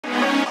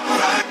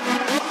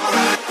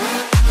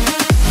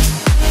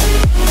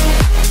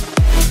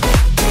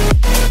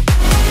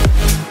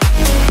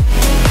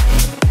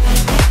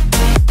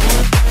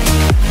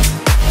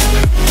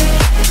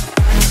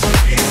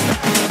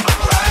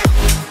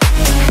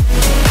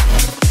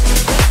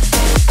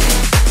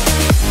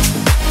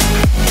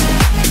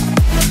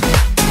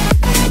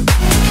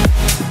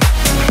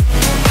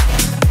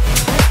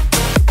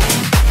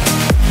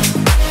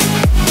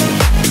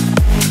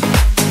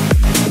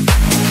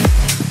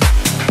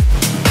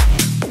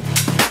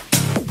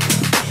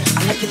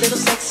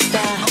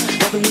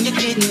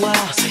getting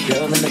wild,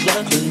 girl in the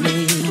club with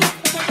me.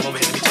 Come over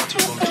here, let me talk to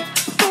you for a minute.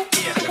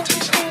 Yeah, I gotta tell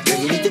you something. Girl,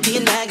 you need to be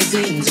in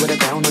magazines with a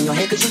crown on your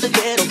head, 'cause you're the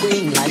ghetto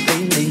queen, like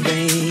bling, bling,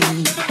 bling.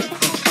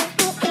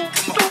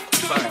 Come on,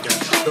 you fine, girl.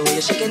 The way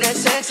you're shaking that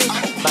sexy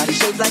body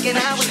shaped like an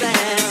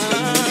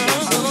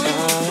hourglass.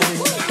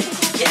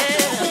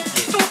 Yeah,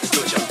 Let's do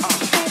it, y'all.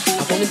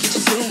 I wanna get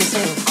you to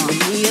myself,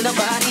 with me and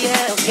nobody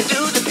else can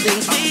do the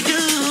things we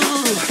do.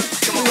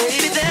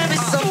 Baby, there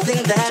is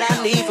something that I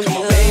need from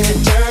you. Baby,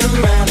 turn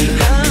around and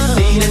let me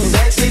see that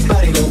sexy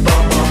body go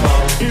bum, bum,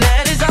 bum.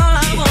 That is all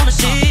I wanna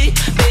see.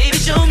 Baby,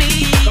 show me.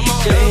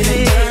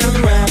 Baby, turn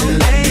around and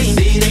let me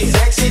see that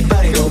sexy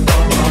body go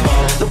bum, bum,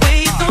 bum. The way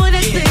you're throwing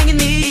that thing in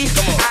me,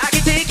 I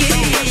can take it.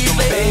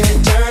 Baby,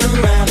 turn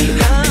around and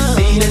let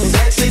me see that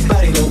sexy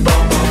body go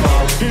bum, bum,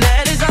 bum.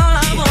 That is all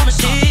I wanna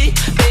see.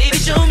 Baby,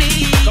 show me.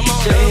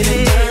 Baby,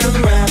 turn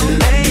around and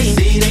let me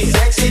see that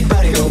sexy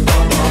body go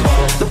bum, bum,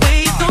 bum. The way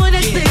you're throwing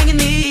that thing in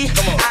me,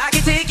 I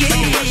can take it,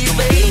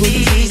 baby.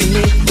 Teasing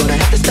me, gonna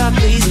have to stop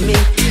pleasing me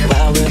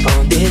while we're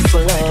on this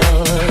floor.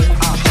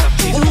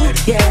 Ooh,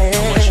 yeah.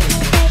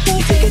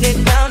 You're taking it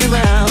round and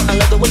round. I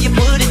love the way you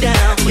put it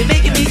down. You're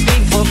making me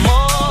scream for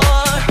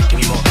more. Give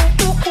me more.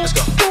 Let's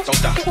go. Don't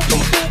stop. Come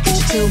on. Get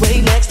your two way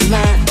next to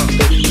mine.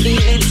 Baby, you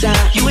need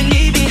inside. You and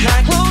me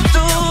behind closed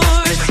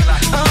doors.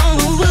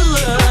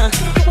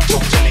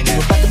 Talk to me now.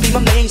 You're about to be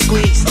my main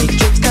squeeze. Take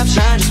trips, cop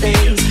shiny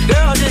things.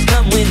 Girl, just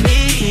come with me.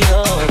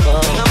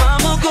 Now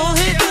I'ma go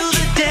ahead do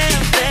the damn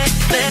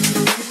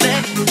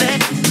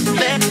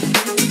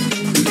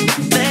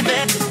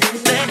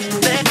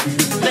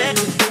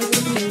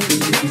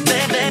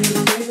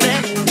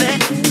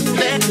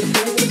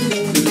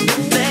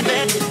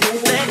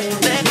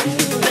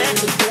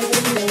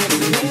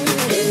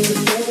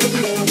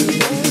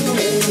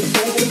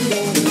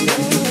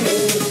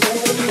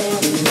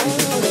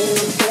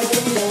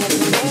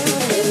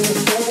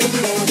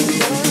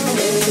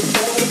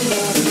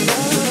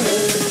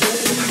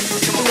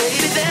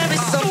Baby, there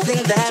is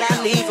something that I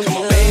need from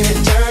you. Baby,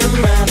 turn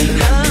around and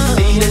let me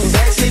see that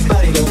sexy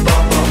body go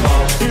bum, bum,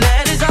 bum.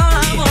 That is all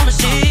I wanna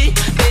see.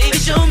 Baby,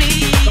 show me.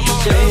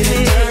 Baby,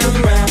 turn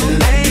around and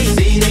let me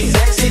see that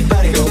sexy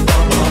body go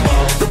bum, bum,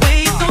 bum. The way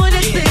you're throwing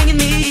that thing in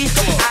me,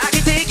 I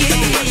can take it,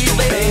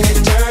 baby. Baby,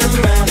 turn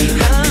around and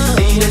let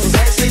me see that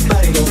sexy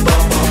body go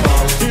bum, bum,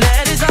 bum.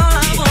 That is all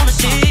I wanna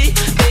see.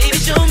 Baby,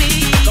 show me.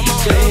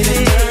 Baby,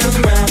 turn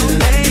around and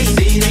let me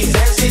see that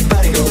sexy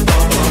body go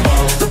bum, bum,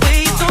 bum. The way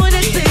you're throwing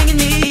that thing in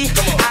me,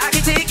 I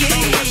can take it,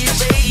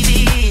 baby.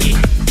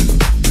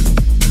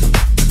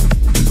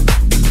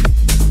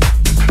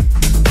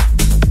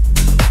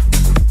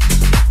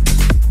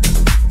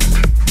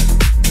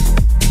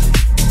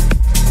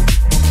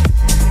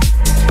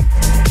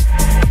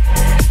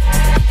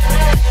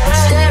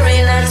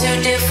 Staring at two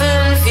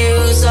different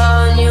views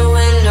on your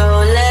window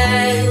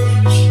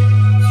ledge.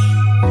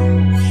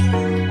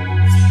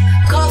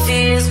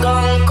 Coffee is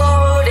gone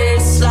cold,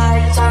 it's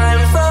like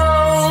time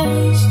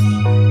froze.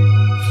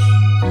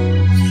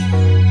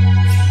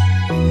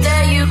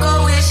 There you go,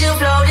 wish you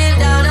floating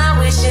down, I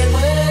wish it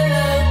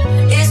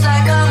would. It's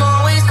like I'm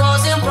always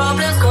causing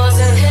problems,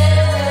 causing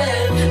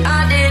hell. I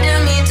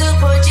didn't mean to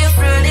put you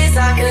through this,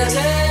 I can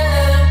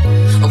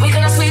tell. We're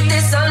gonna sweep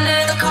this under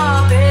the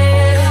carpet.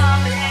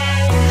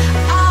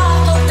 I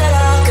hope that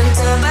I can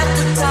turn back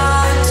the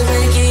time to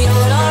make it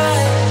all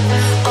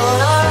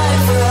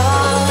alright for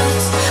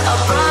us. I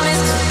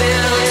promise to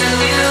build a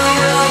new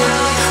world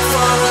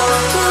for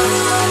us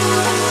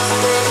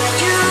two,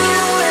 you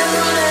and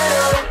the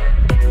little.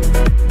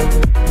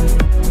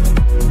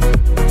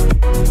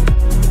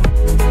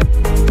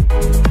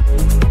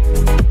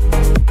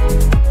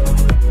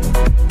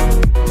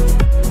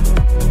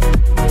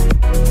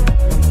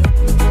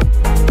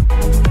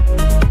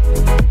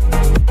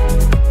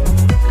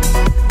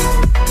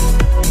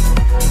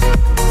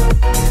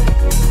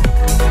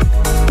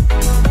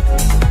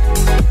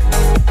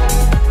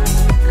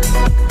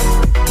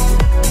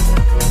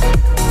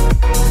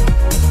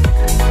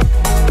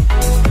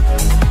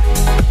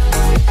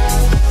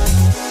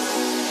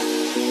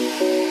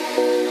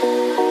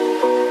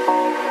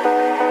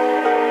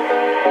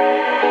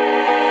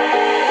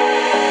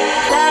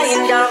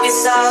 Lying down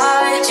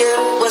beside you,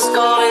 what's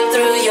going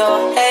through your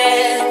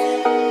head?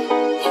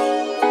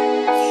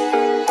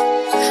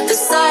 The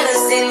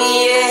silence in the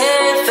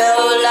air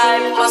felt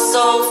like my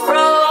soul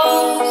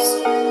froze.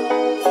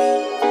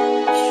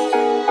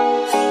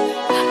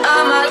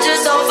 Am I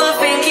just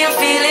overthinking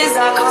feelings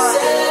I can't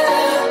say?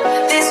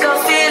 This gut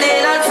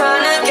feeling I'm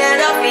trying to get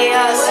up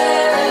here.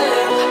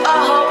 I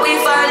hope we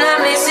find the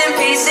missing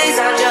pieces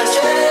and just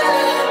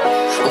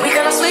we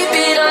gonna sweep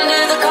it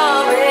under the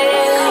carpet.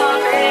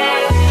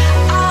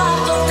 I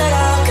hope that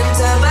I can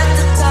turn back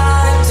the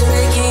time to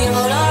make it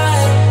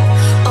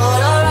all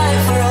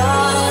alright for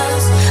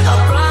us. I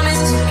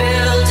promise to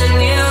build a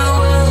new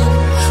world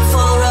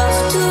for us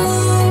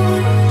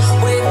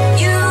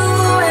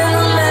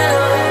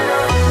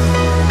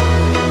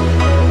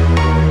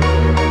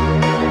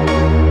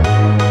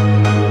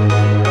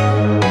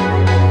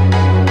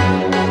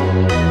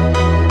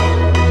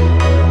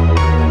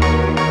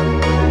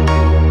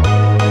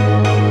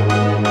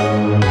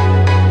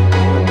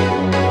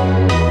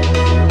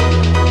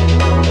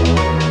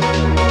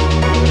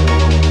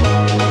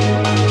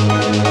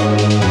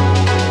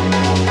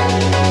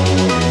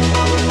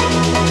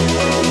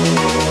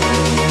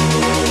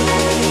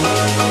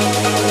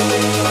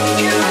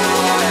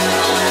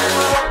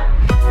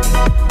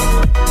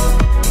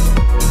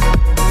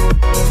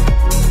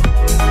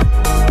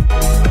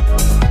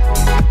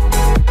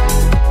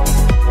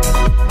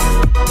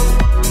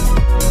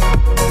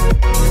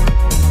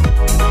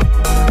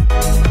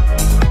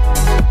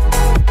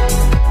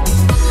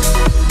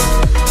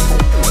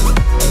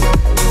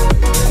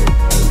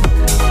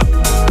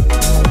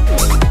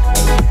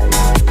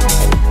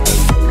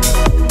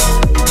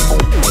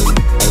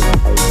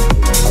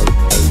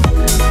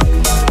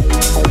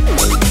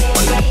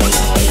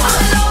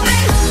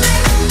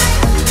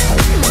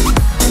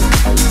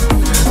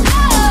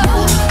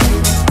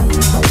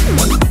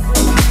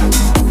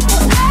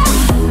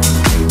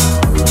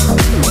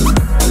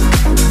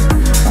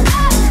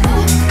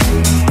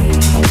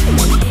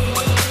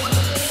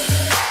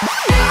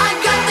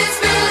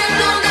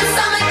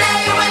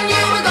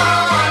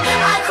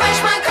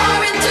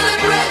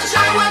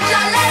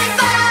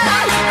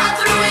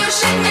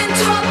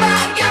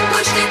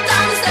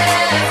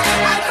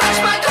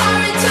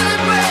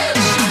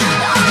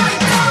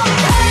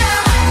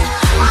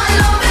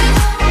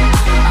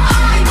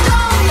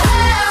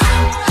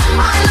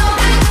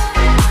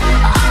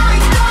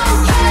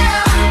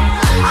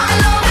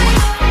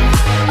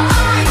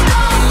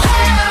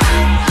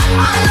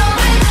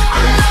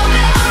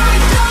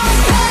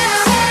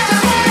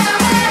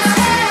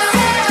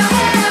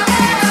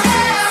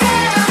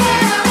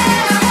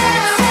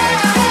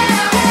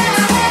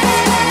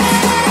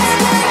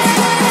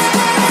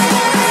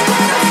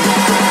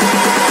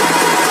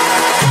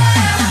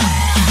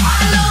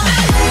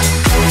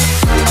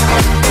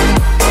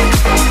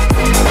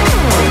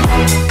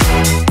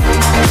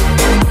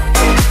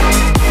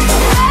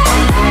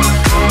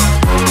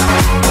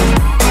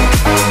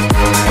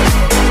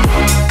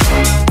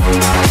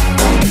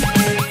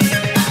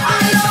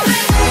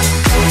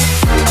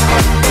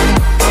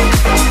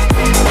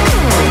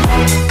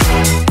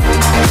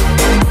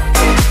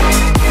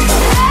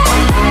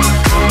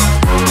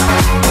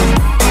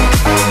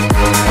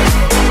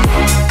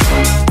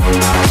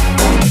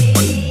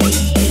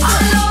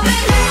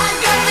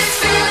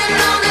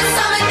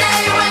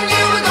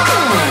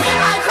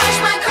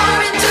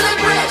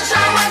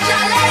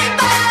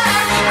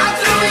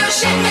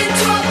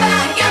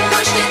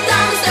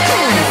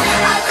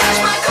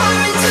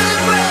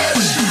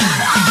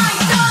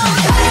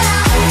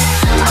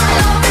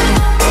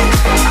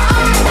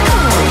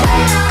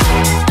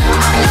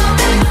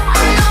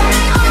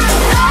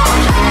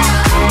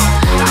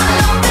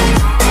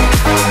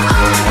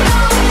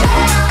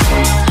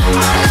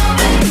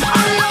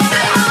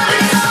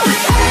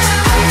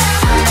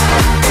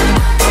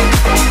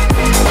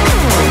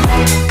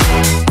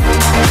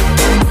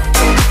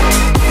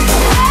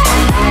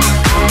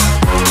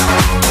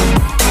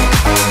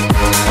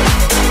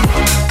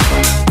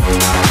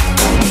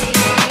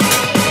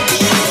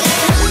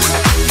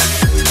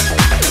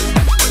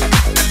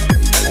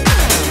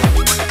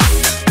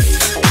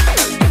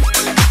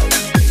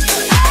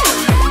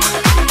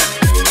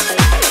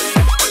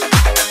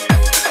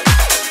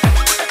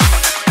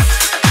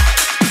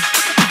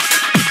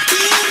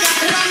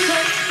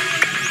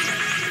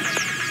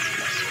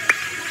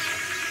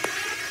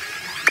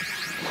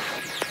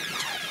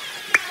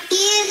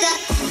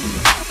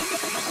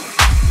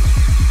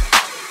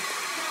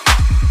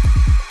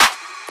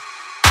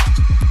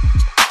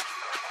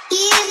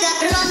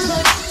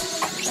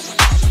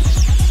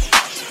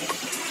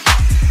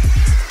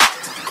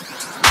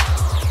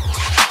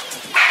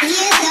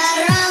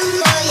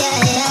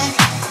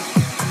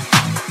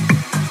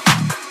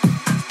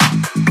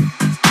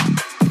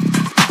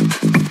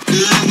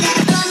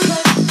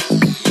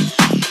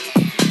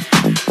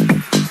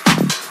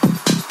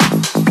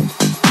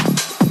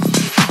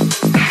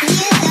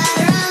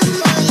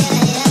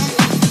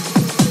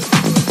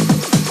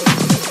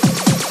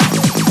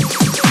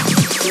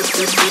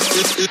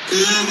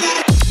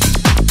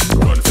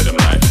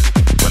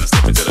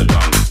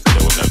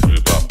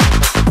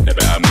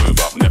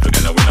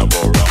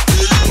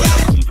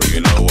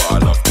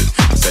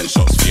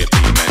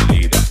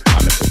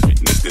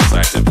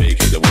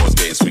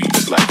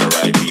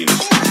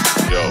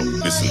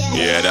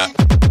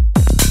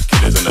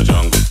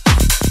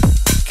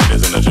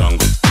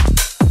jungle.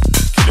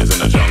 Killers in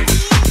the jungle.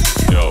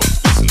 Yo,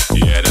 listen,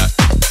 you hear that?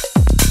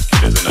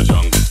 Killers in the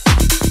jungle.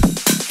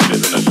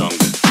 Killers in the jungle.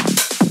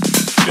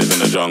 Killers in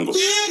the jungle.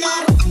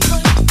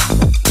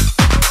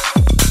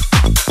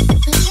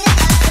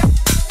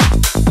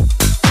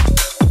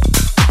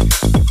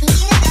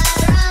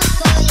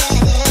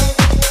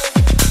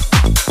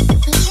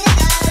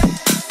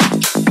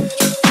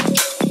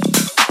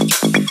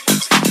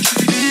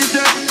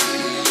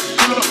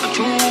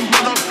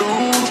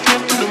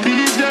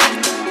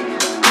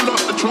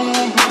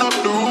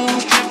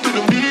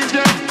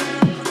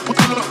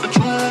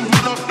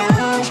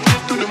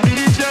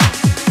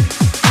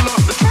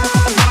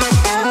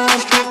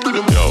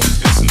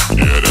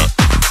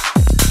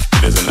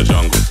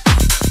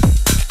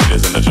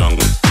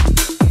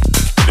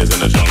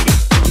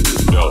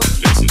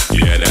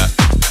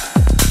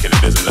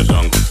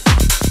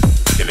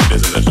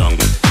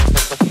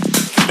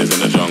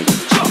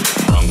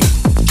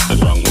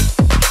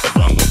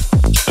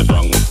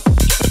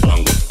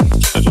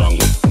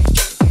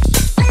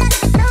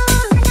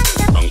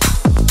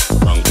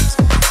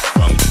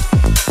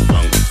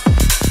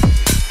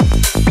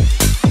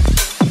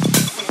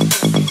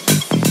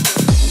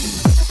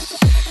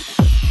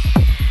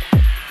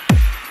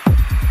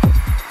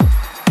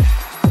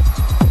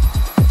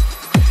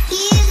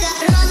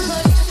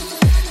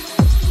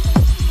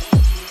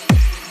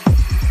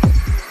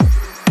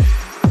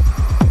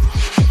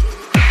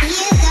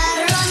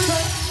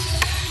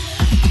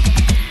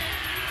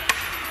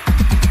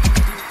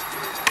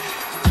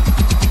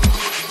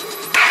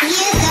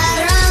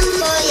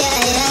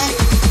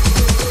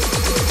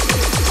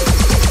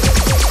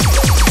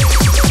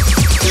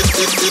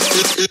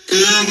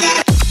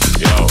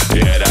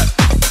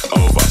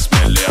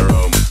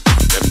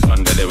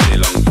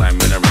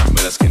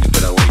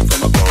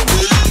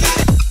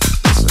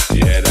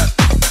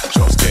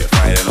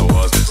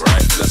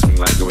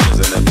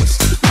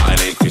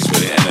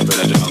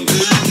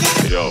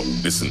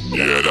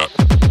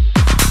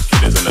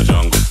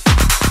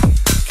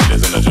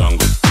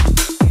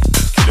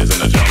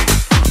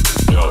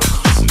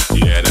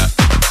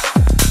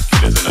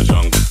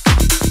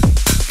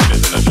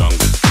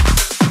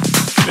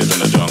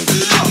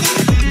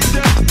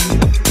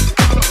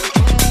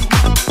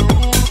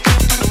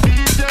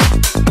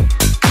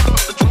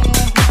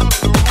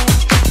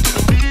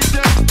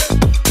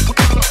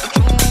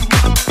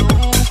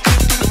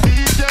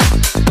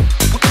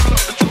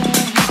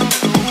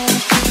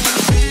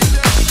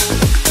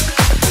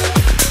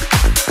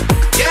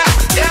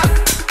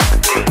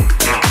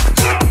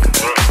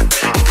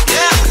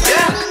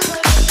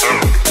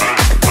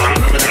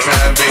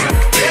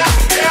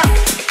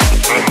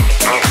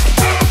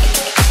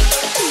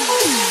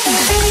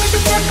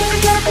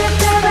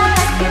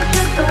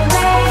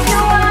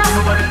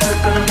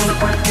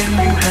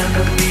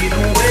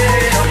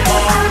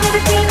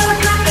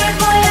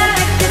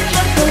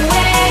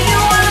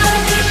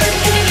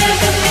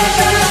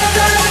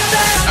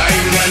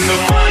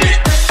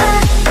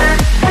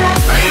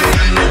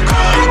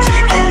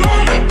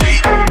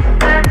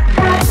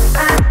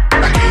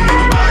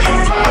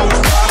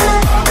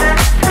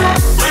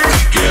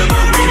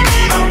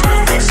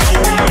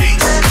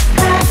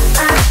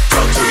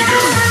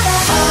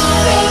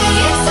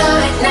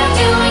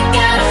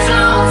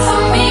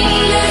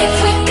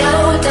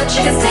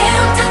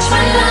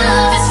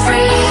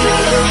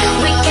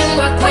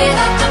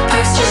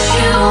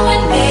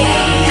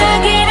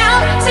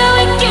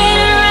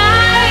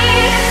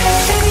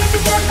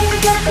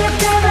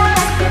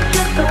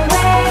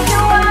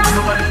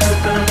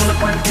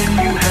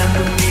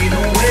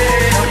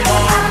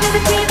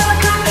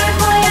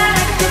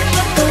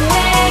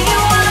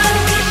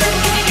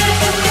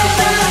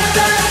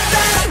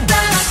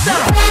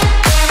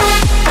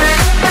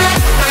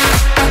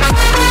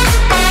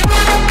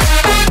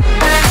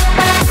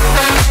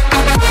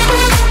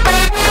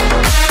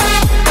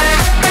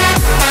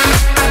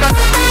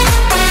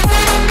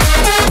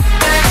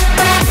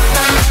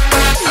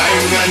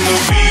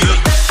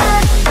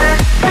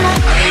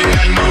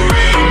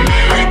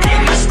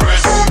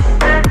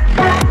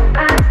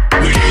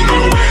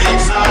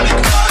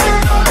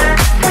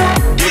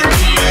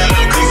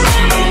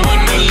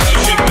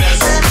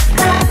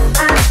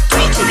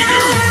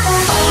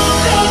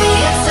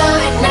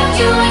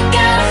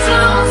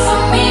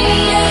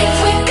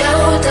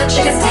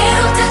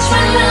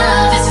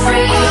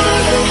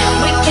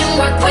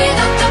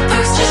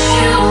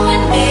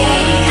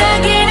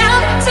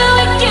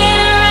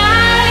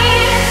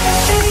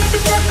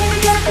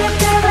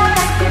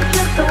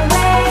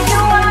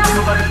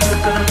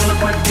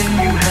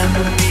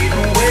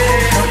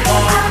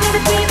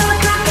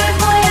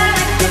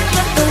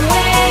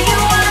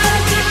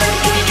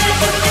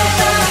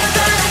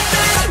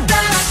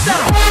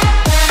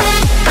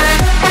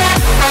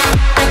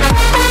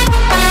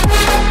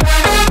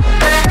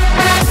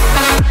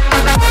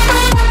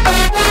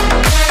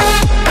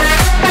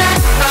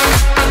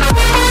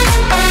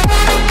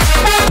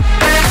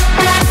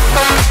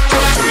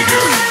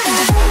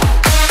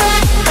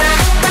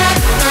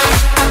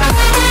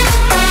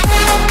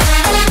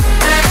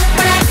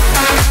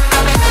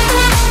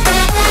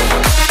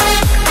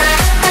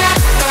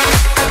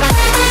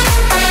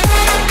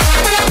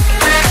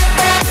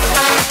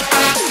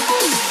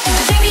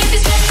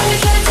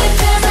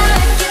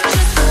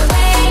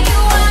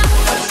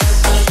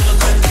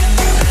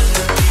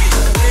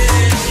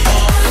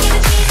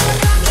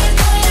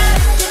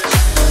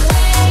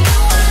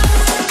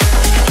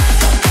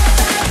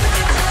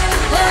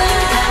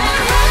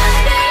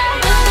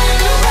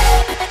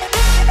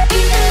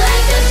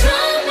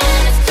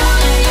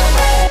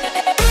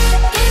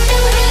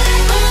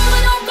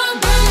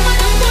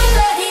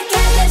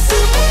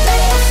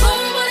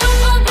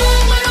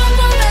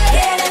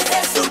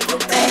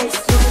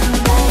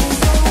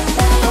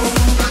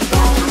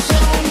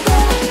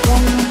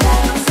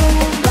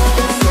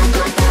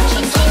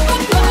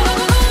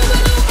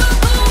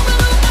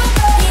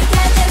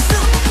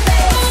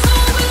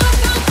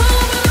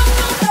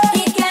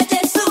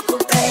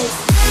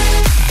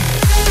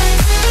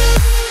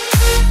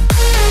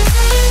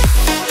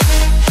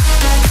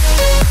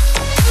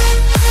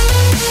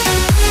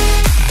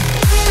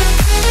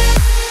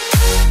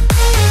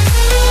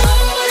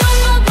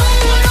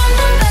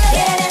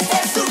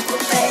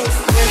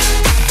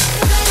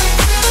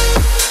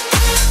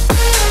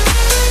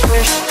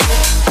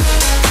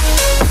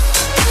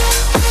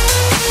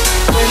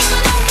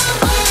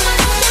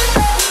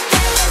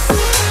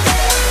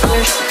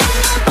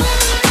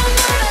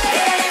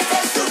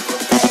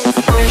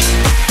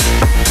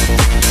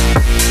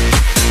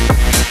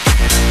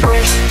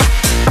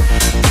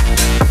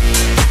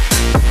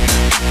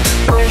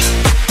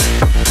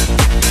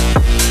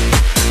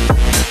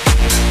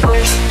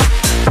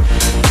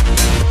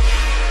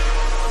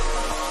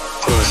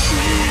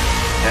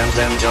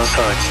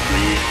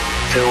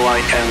 till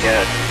I can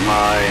get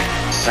my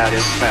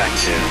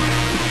satisfaction.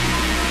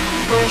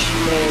 Push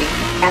me,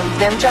 and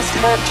then just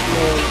hurt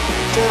me,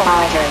 till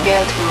I can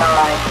get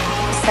my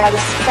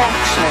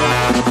satisfaction.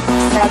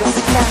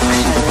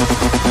 Satisfaction.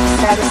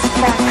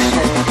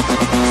 Satisfaction.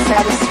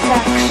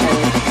 Satisfaction.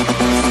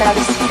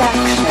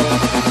 Satisfaction.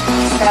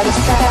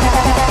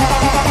 Satisfaction.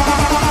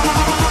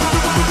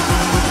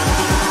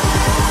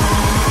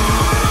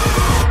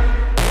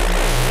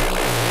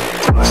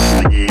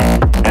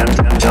 And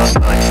then just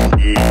touch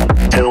me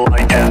till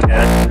I can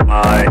get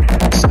my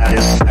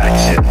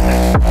satisfaction.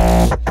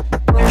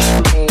 Push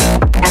me,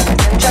 and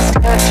then just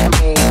hurt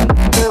me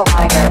till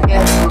I can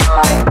get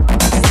my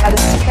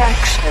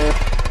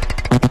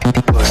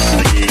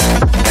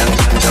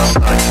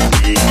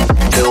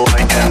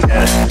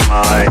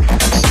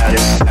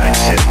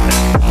satisfaction.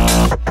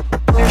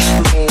 Push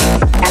me,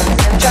 and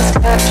then just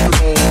touch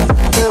me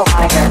till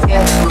I can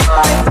get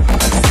my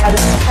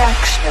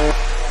satisfaction.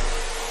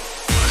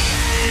 Push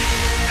me,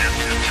 and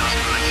then just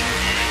hurt me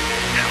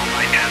till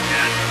I can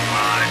get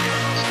my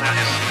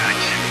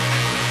satisfaction.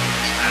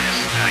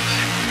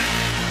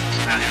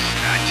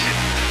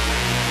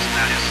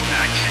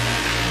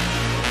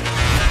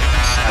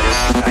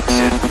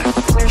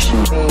 Push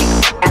me,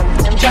 and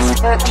then just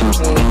hurt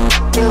me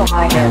till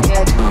I can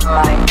get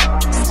my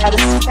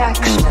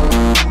satisfaction.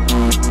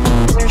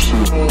 Push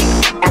me,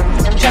 and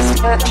then just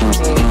hurt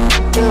me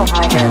till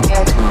I can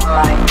get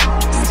my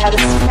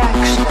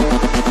satisfaction.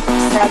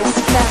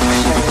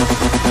 Satisfaction.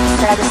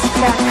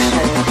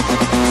 Satisfaction.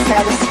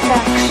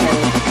 Satisfaction.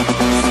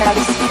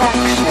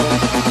 Satisfaction.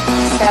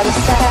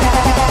 Satisfaction.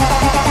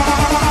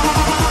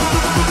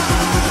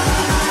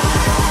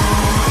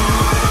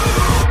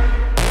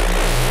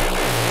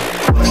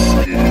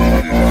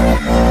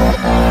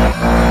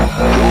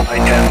 I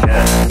can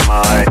get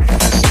my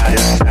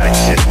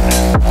satisfaction.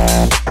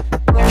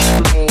 Push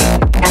me,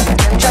 and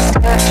then just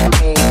hurt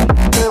me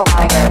till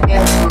I can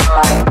get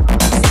my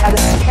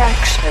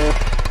satisfaction.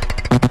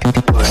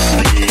 Push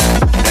me,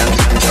 and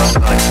then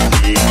just touch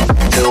me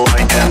till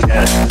I can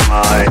get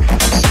my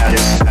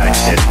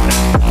satisfaction.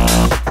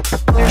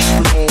 Push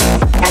me,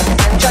 and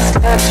then just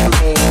hurt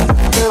me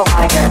till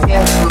I can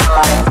get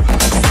my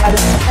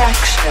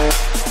satisfaction.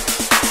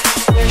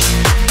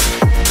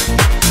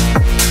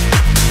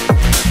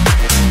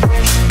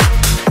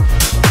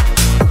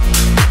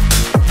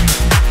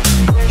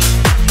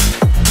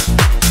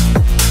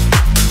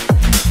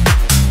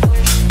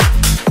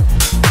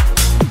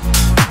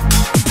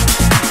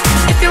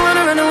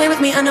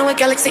 I know a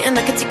galaxy and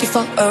I can take you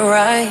for a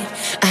ride.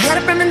 I had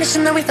a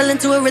premonition that we fell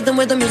into a rhythm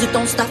where the music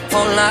don't stop for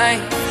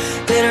life.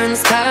 Glitter in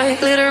the sky,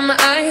 glitter in my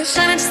eyes,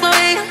 shining just the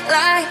way you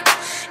like.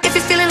 If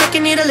you're feeling like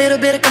you need a little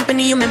bit of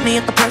company, you met me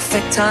at the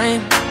perfect time.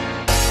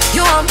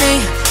 You want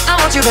me, I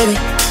want you, baby.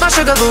 My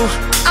sugar boo,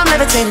 I'm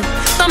levitating.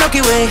 The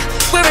Milky Way,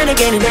 we're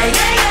renegading. Yeah,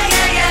 yeah, yeah,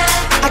 yeah,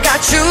 yeah. I got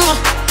you,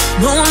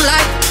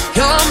 moonlight,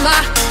 you're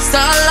my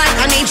starlight.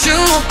 I need you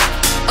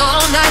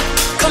all night.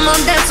 Come on,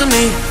 dance with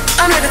me,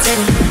 I'm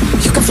levitating.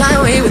 You can fly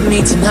away with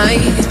me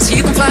tonight.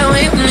 You can fly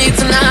away with me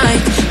tonight.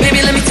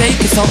 Baby, let me take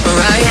you for a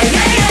ride. Yeah,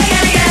 yeah, yeah,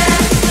 yeah, yeah.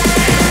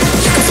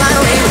 You can fly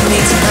away with me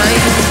tonight.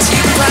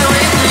 You can fly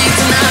away with me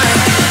tonight.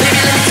 Baby,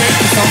 let me take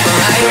you for a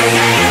ride. Yeah,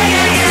 yeah, yeah,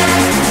 yeah, yeah.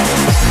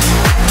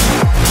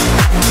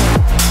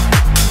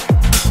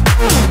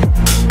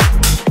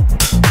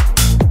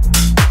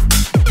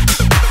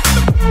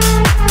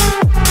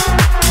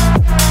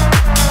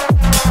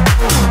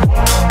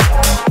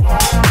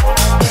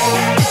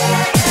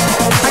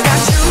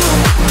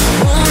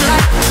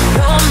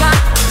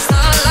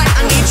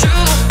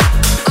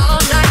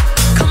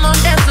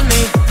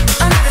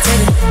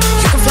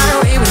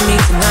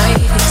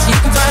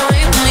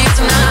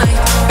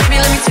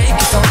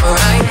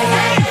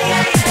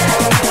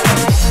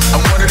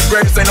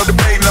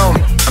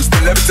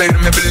 I'm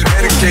heavily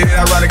medicated.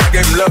 Ironic, I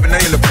gave him love and they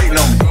end up hating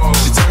on me.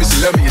 She told me she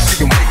love me and she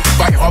can wait.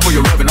 Fighting hard for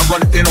your love and I'm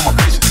running thin on my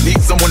patience.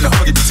 Need someone to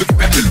hug you, took it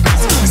back to the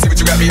basics. You see what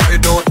you got me out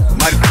here doing?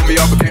 Might have threw me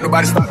off, but can't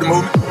nobody stop the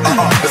movement.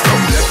 Let's go.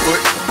 Left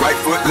foot, right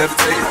foot,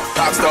 levitating.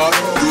 Pop star,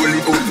 do a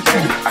leap with the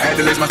baby. I had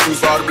to lace my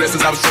shoes for all the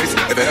blessings I was chasing.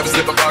 If I ever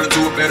slip, I got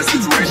into a better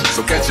situation.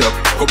 So catch up,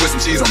 go put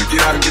some cheese on me,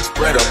 get out and get your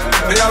bread up.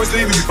 They always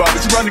leaving me, but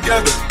you run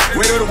together.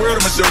 Weight of the world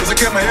on my shoulders, I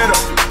kept my head up.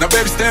 Now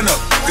baby, stand up,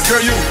 cause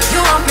girl, you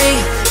want me,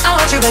 I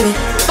want you, baby.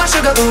 My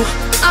sugar boo,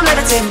 I'm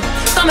levitating.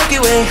 The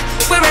Milky Way,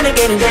 we're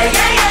renegading. Yeah,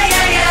 yeah, yeah,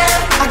 yeah,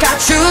 yeah. I got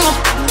you,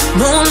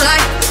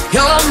 moonlight,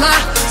 you're my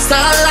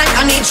starlight.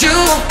 I need you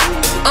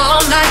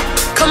all night.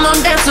 Come on,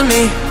 dance with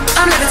me,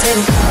 I'm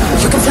levitating.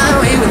 You can fly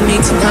away with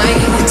me tonight.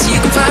 You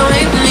can fly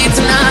away with me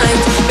tonight.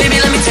 Baby,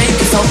 let me take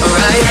you for a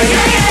ride. Yeah,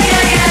 yeah, yeah,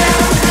 yeah, yeah.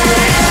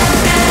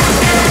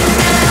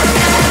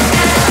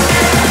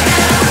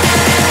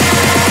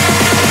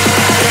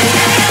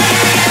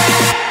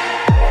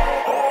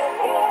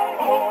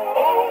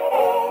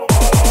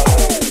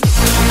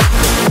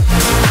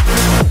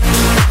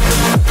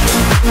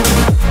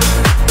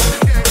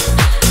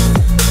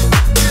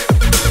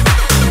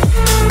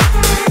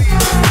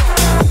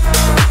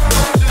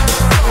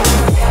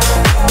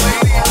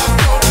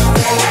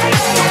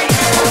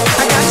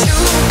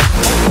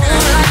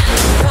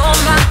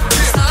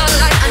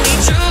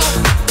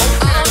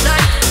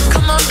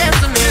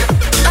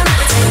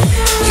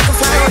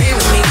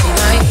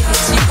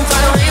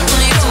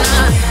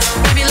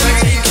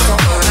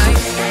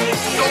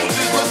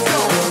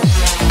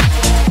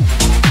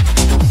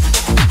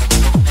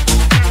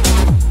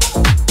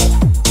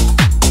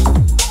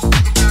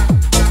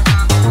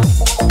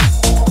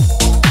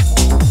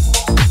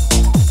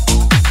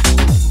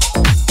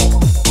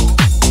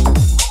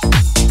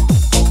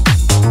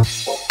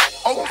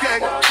 Yeah,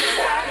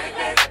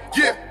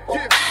 yeah.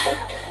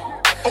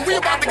 Oh, we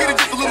about to get it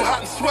just a little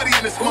hot and sweaty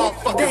in this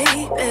motherfucker.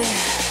 Baby.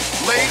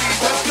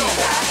 Ladies, let's go.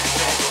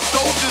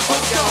 Soldiers,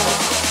 let's go.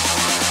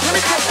 Let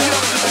me talk to you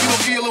just to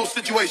give you a little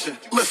situation.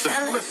 Listen,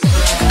 listen.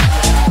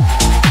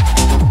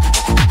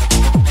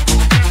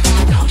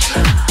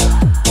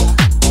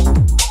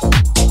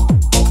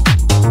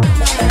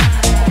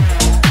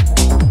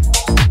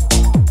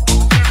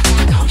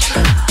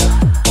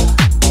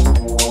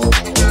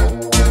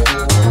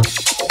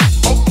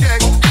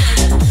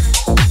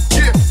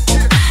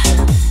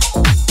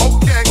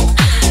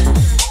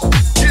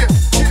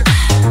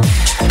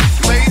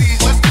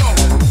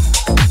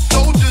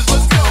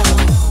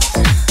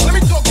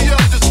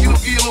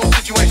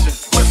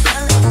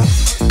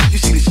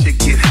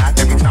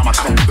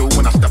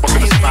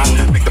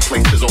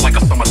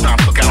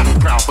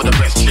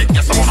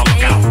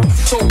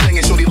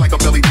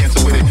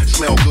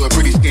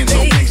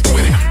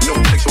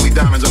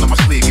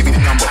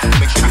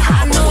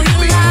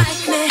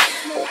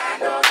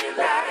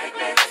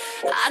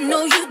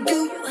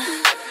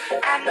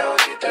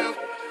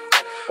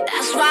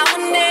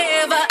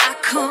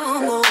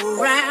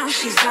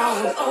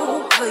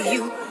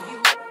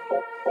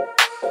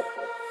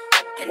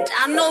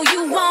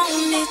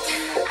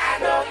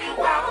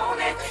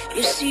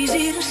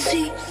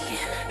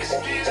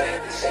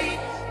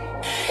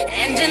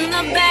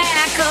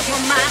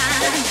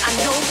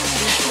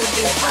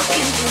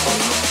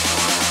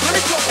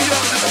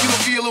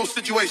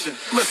 Situation.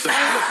 Listen.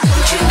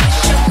 Don't you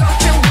wish your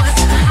girlfriend was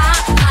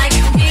hot like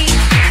me?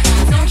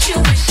 Don't you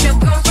wish your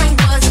girlfriend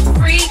was a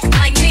freak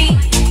like me?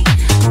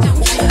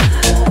 Don't you?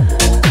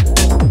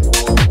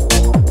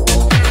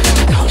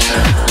 Don't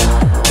you?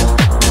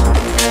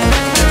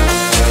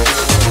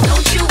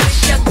 Don't you wish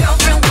your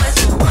girlfriend was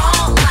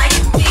wrong like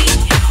me?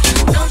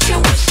 Don't you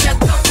wish your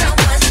girlfriend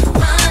was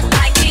fun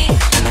like me?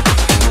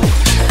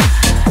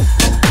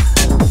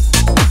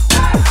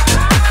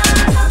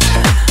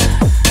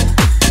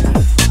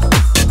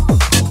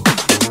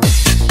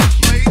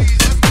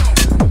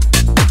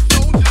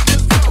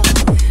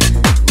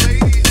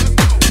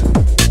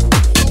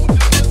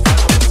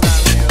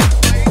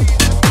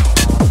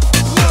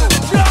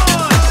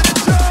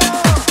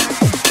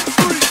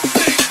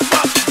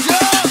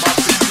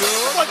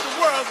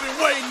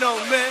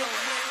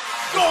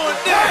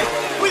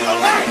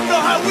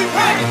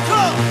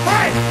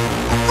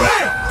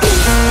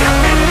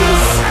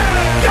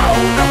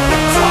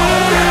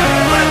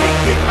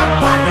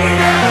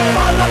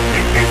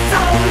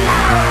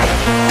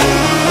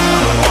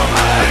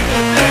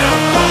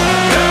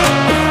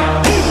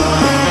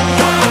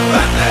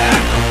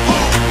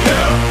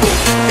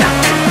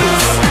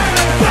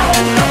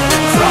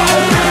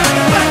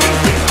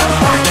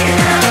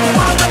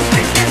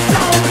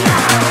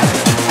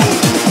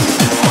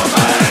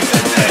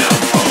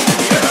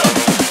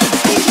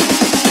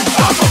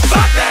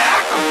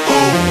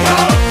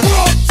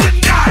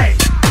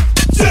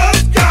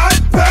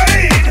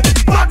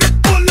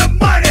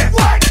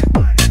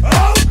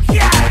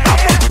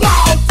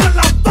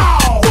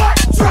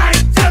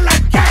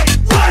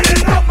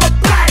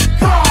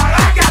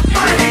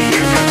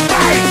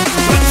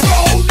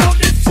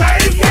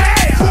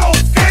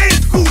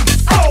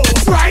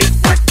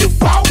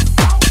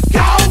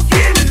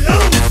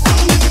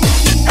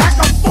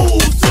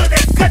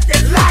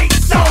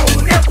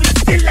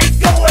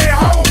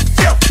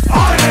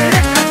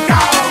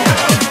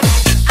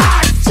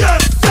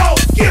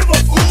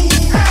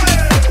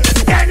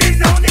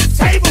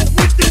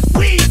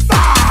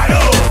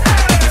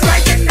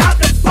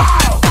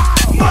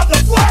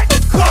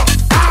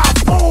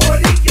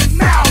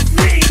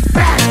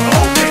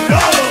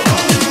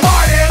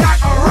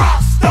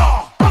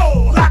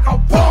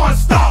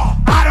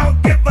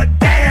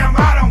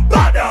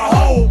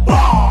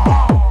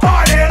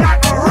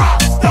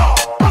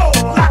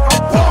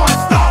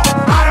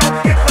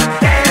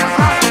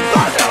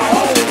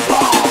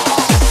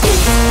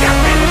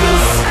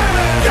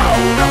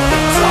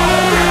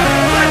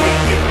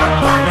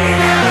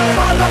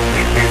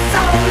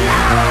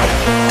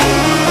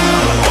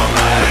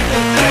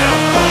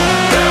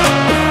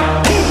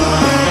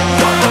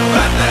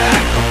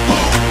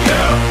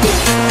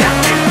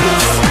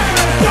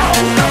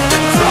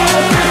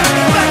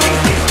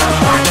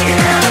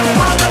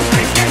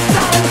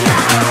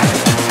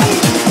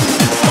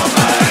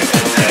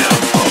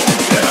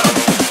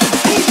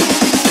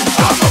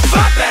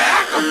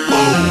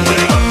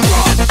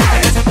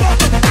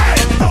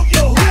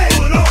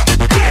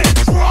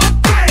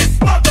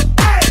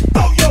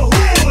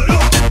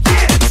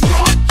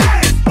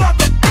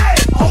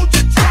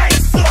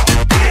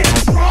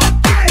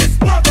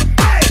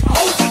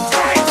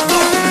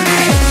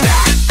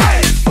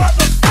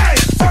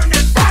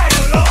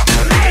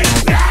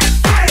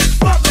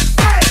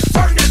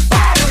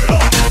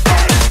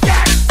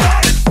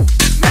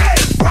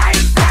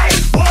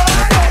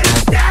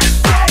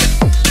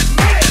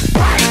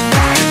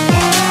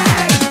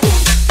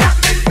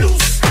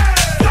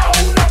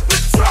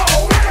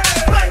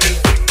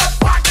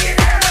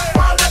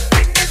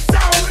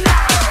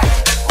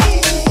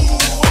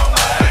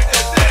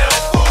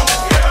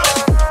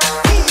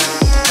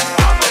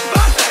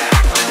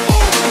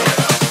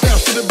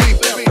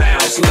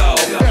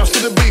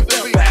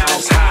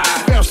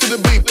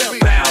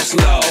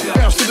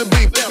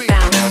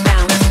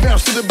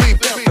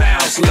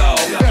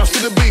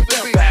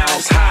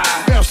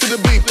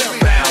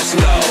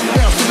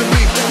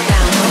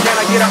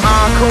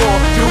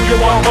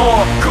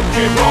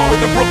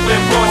 with the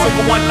Brooklyn boys. So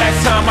for one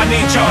last time, I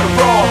need y'all to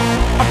roll.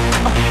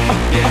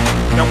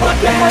 Now what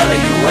the hell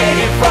are you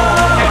waiting for?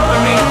 After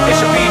me, there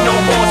should be no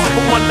more. So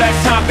for one last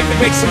time, baby,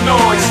 make some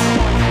noise.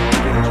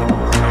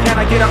 Can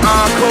I get an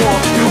encore?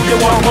 Do you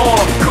want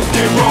more? Cook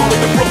and roll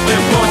with the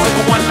Brooklyn boys. So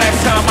for one last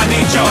time, I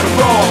need y'all to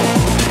roll.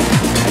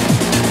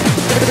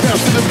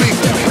 Bounce to the beat,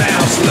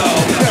 bounce low,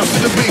 bounce to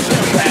the beat,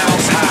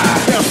 bounce high,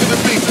 bounce to the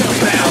beat,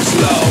 bounce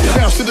low,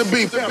 bounce to the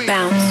beat,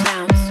 bounce.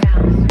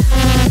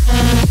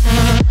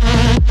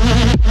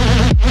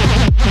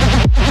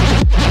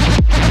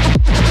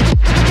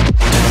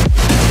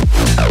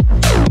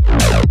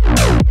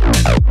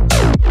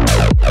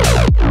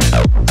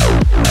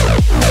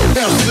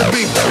 bounce to the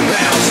beat,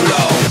 bounce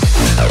low.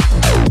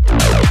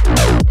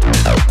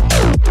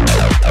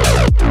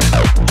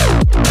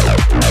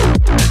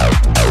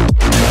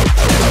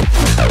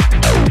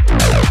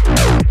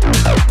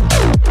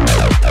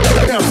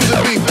 bounce to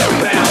the beat,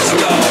 Bounce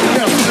low,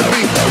 bounce to the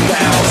beat,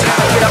 bounce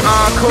high. Get an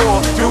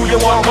encore, do you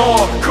want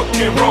more? Cook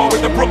and roll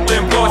with the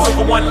Brooklyn boys. So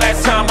for one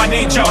last time, I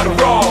need y'all to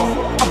roll.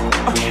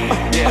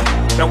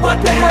 Now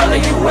what the hell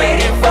are you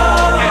waiting for?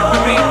 After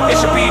me, there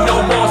should be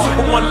no more. So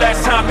for one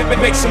last time, baby,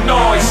 make some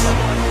noise.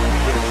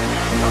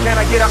 Can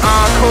I get an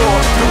encore?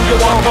 Do you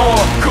want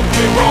more? Cook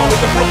and roll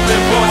with the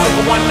Brooklyn boys. So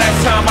for one last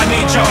time, I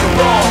need y'all to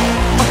roll.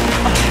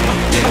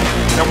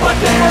 Now what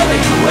the hell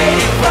are you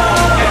waiting for?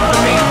 After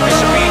me, there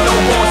should be no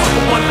more. So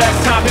for one last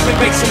time, baby,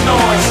 make some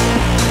noise.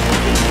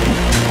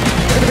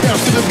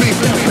 bounce to the beat,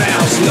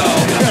 Bounce low,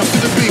 bounce to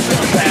the beat,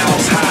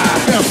 bounce high,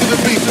 bounce to the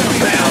beat,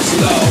 bounce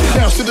low,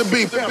 bounce to the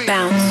beat,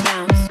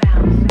 Bounce.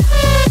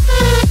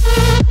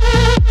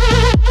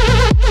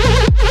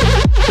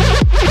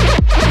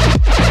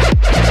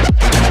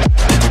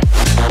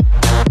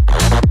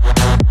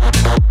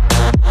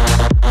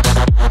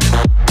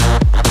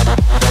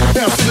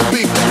 bounce to the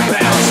beat,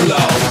 bounce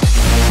low.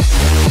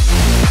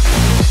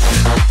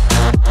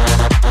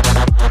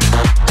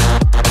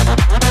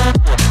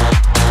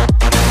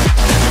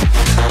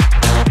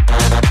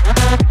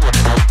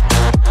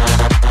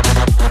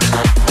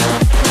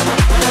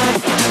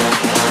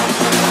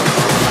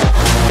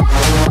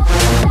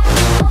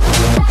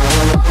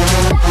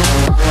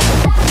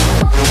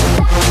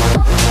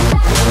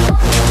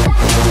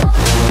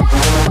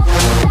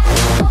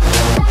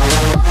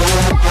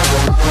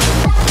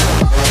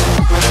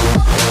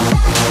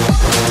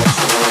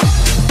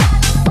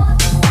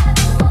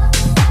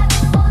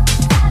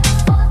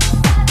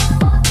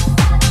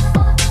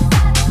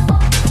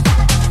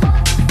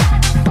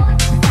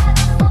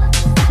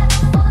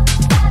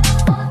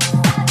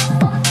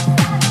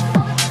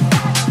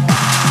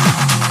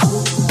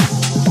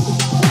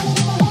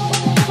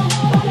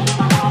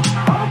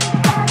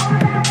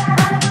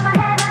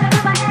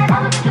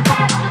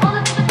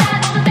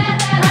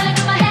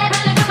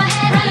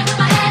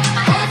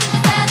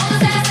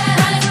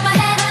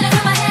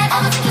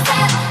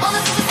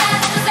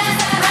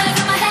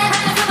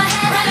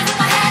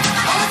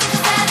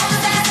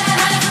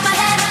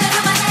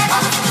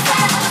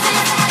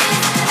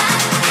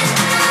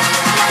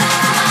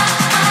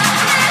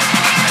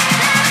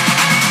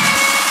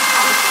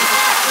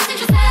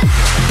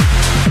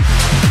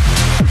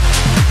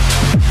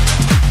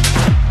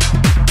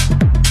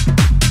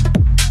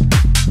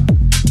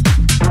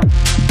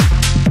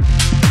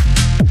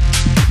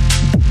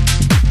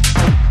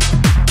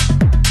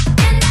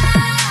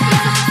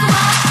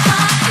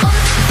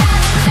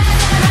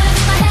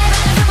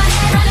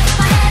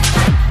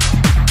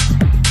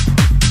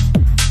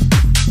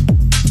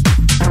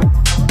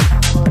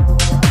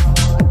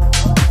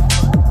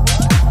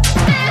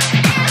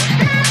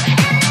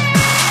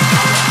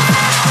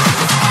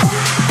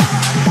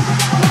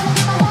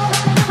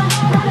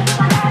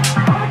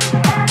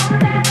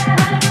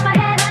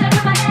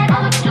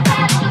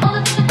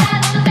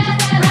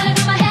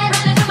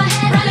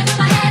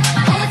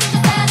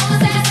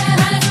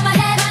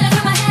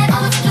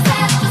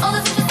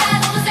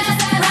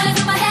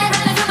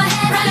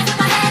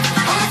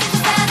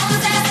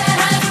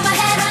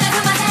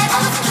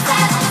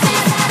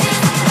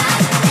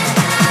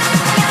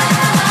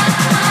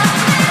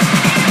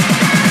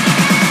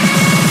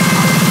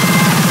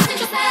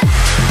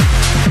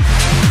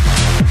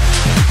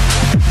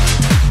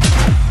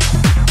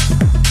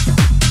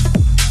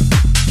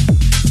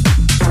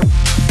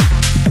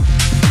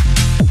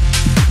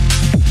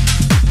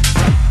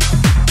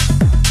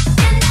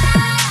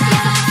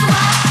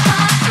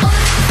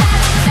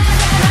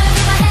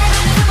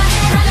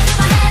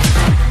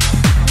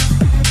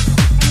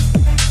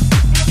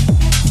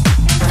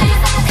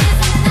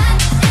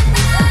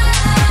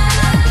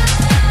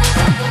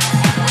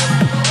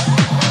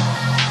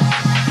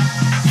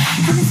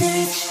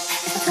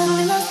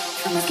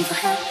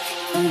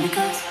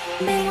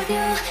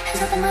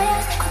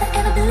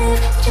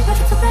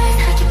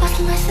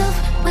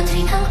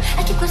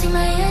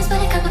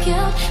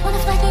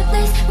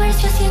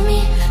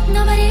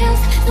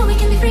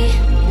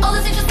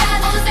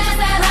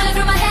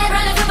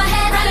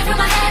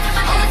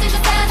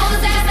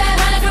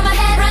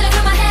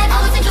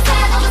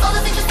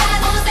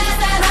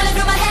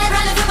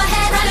 Running through my head.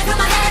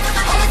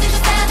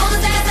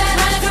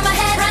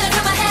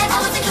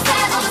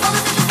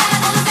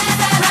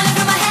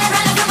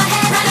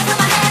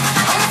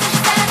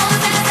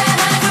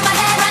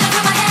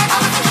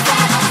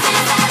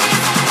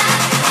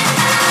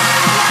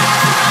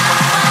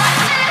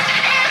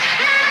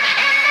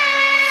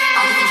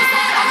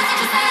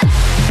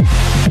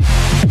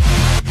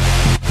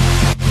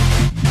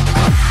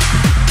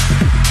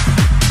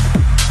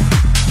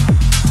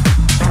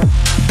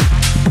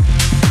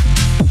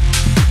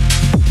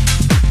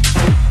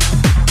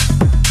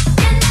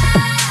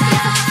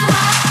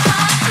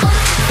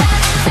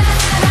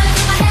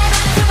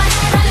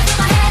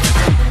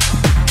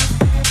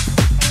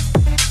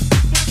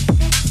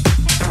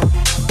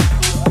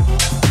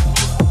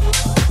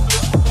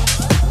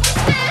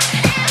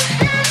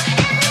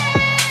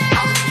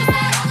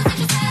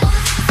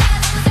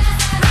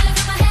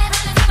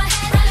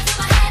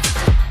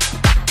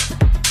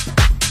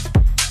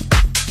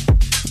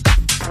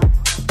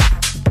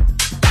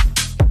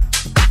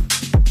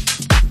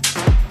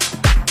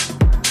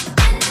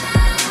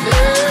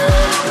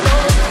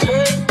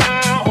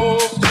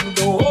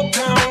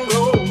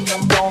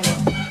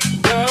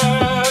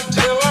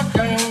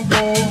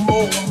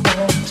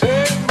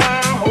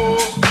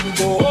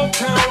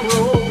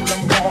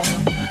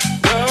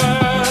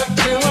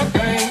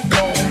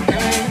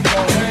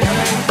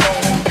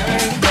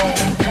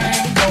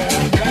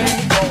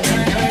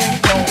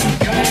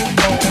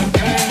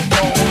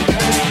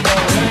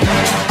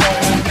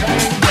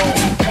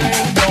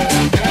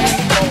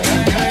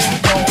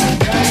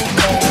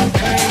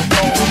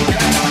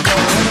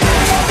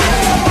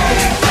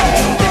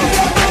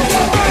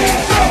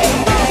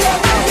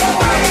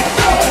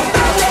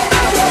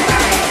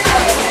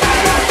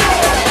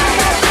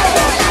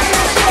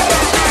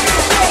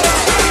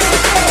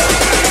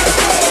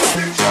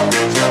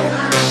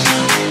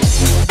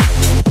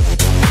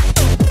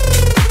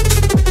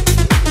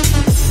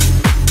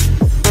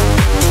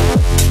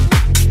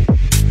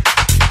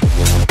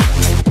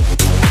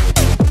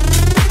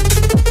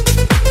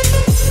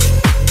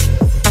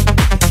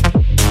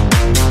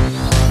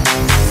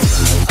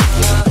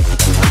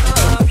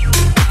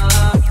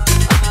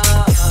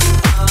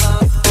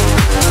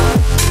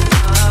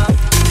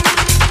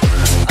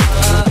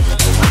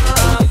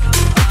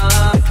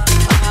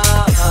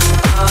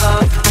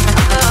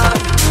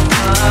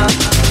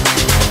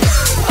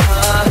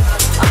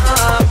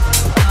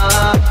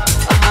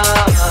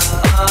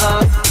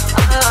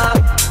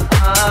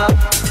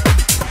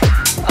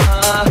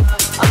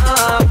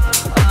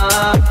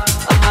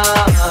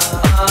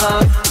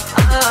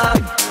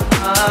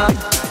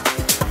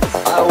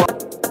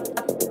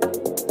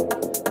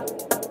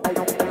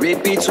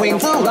 Read between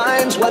the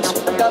lines, what's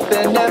up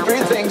and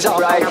everything's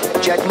alright.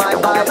 Check my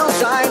vital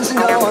signs,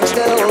 no, I'm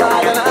still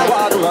alive and I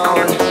walk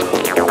alone.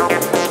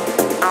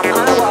 I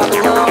walk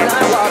alone,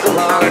 I walk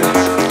alone.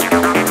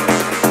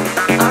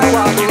 I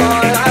walk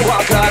alone, I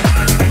walk up.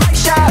 My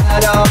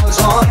shadow's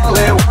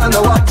only one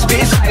that walks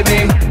beside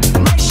me.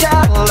 My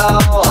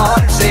shallow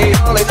heart's the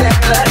only thing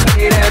that's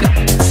beating.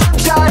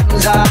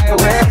 Sometimes I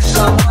wish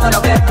someone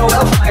up there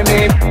will find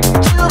me.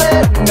 Till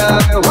then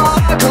I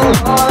walk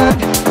alone.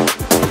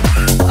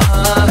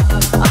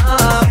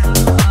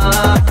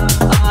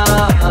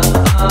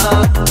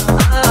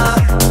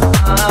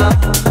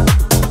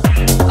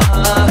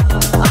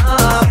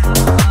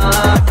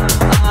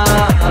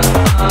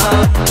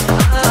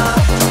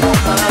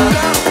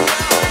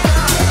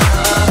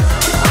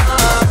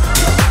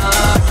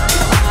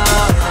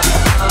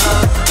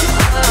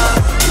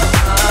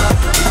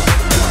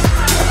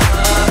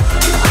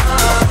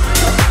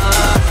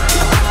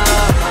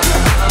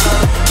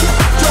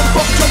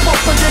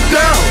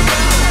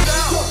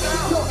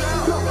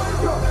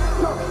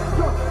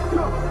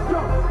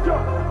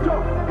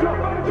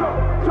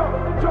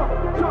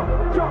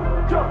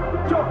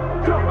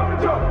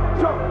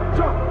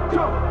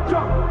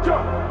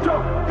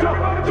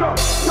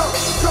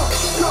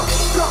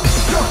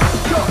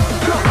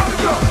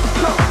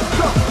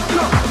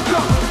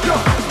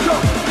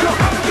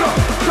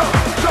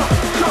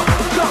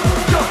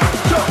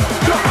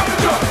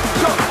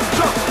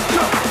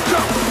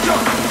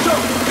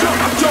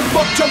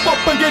 Jump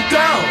up and get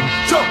down.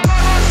 Jump.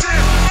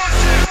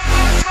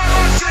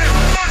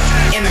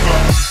 In the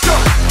ground.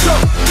 Jump,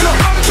 jump, jump,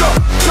 jump, jump,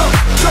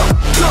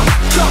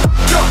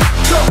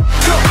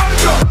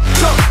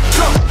 jump, jump, jump, jump, jump, jump, jump, jump, jump, jump, jump, jump,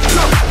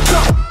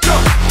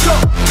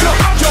 jump,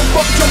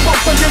 jump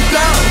up and get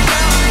down.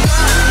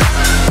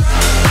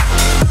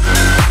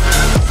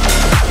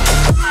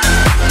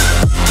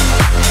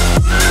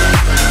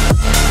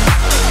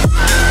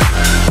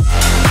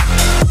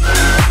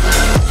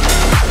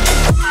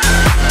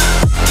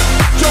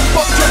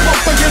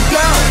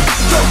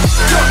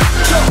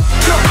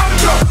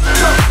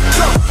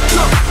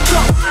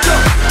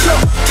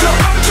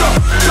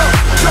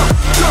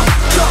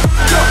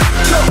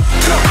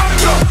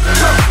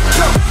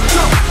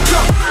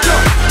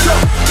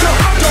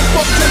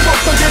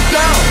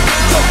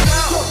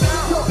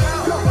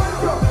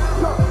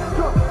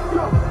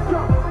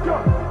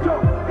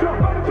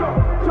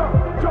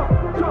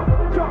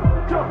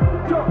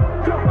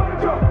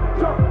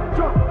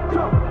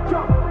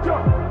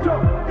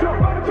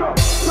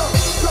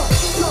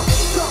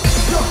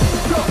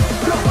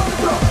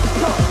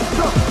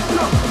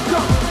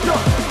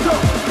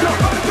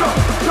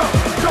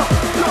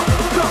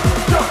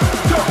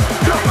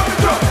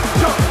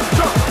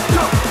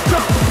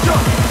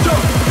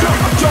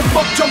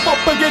 Jump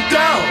up and get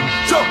down.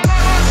 Jump.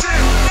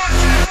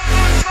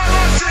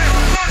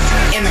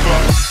 In the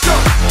ground.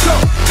 Jump,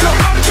 jump, jump,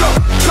 jump, jump,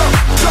 jump,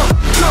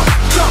 jump,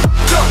 jump, jump,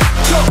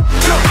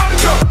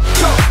 jump, jump, jump,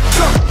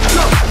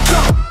 jump, jump, jump,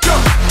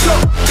 jump,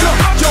 jump, jump,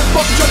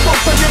 jump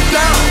up and get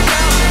down.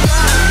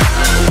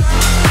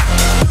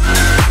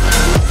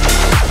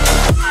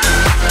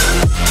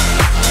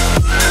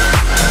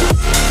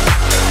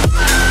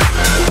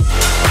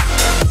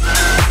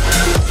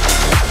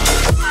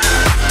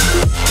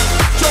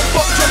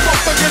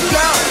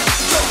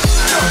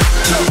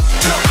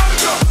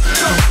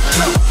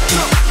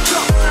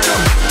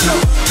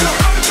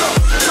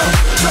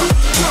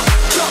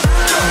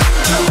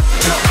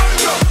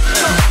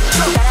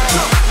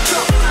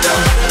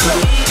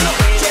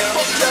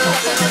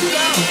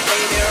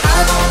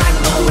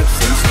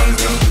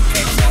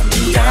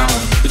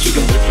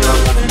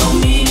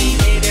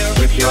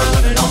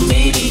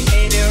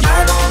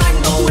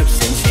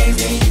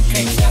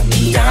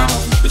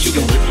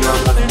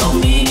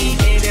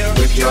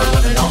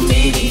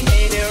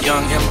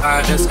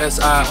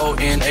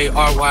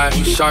 S-I-O-N-A-R-Y.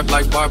 You sharp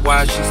like barbed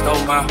wire. She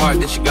stole my heart,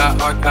 then she got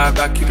archived.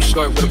 I keep it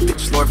short with a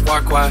bitch, Lord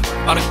Farquaad.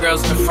 All the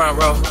girls in the front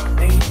row,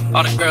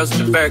 all the girls in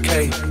the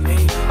barricade,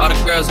 all the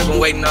girls have been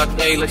waiting all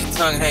day. Let your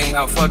tongue hang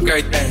out, fuck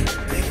everything.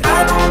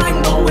 I don't like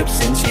no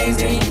whips and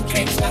chains, and you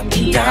can't slap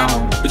me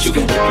down. But you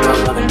can whip your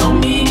lovin'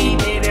 on me,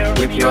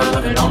 whip your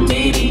lovin' on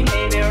me.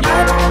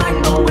 I don't like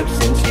no whips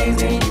and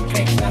chains, and you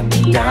can't slap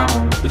me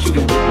down. But you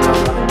can whip your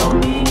lovin' on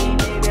me,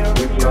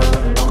 whip your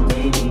lovin' on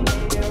me.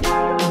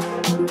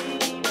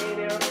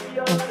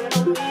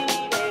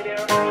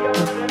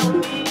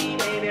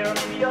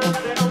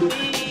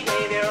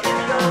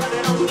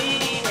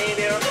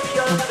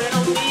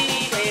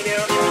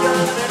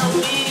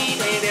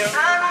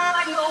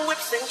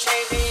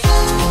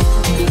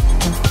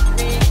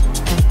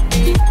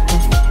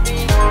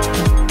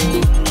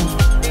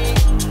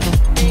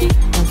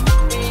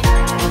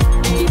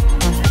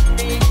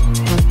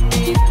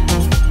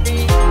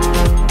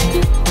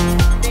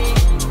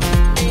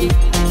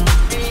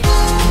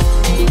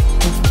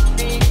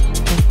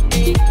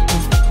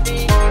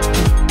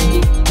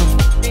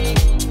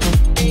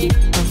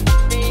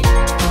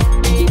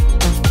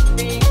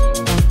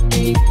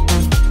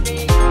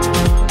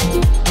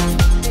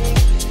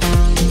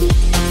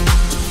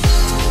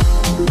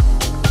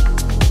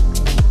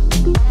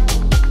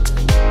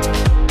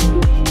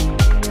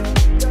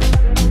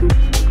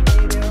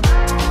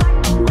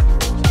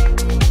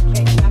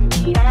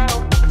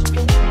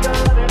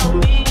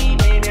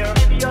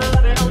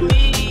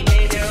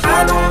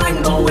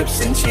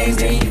 whips and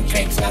chains and you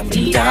can't tie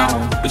me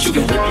down. But you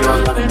can whip your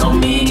lovin' on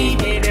me,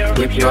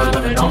 whip your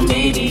lovin' on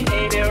me.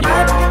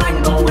 I don't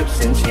like no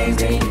whips and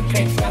chains and you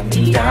can't tie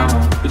me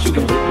down. But you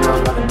can whip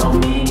your lovin' on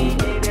me,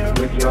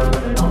 whip your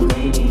lovin' on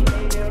me.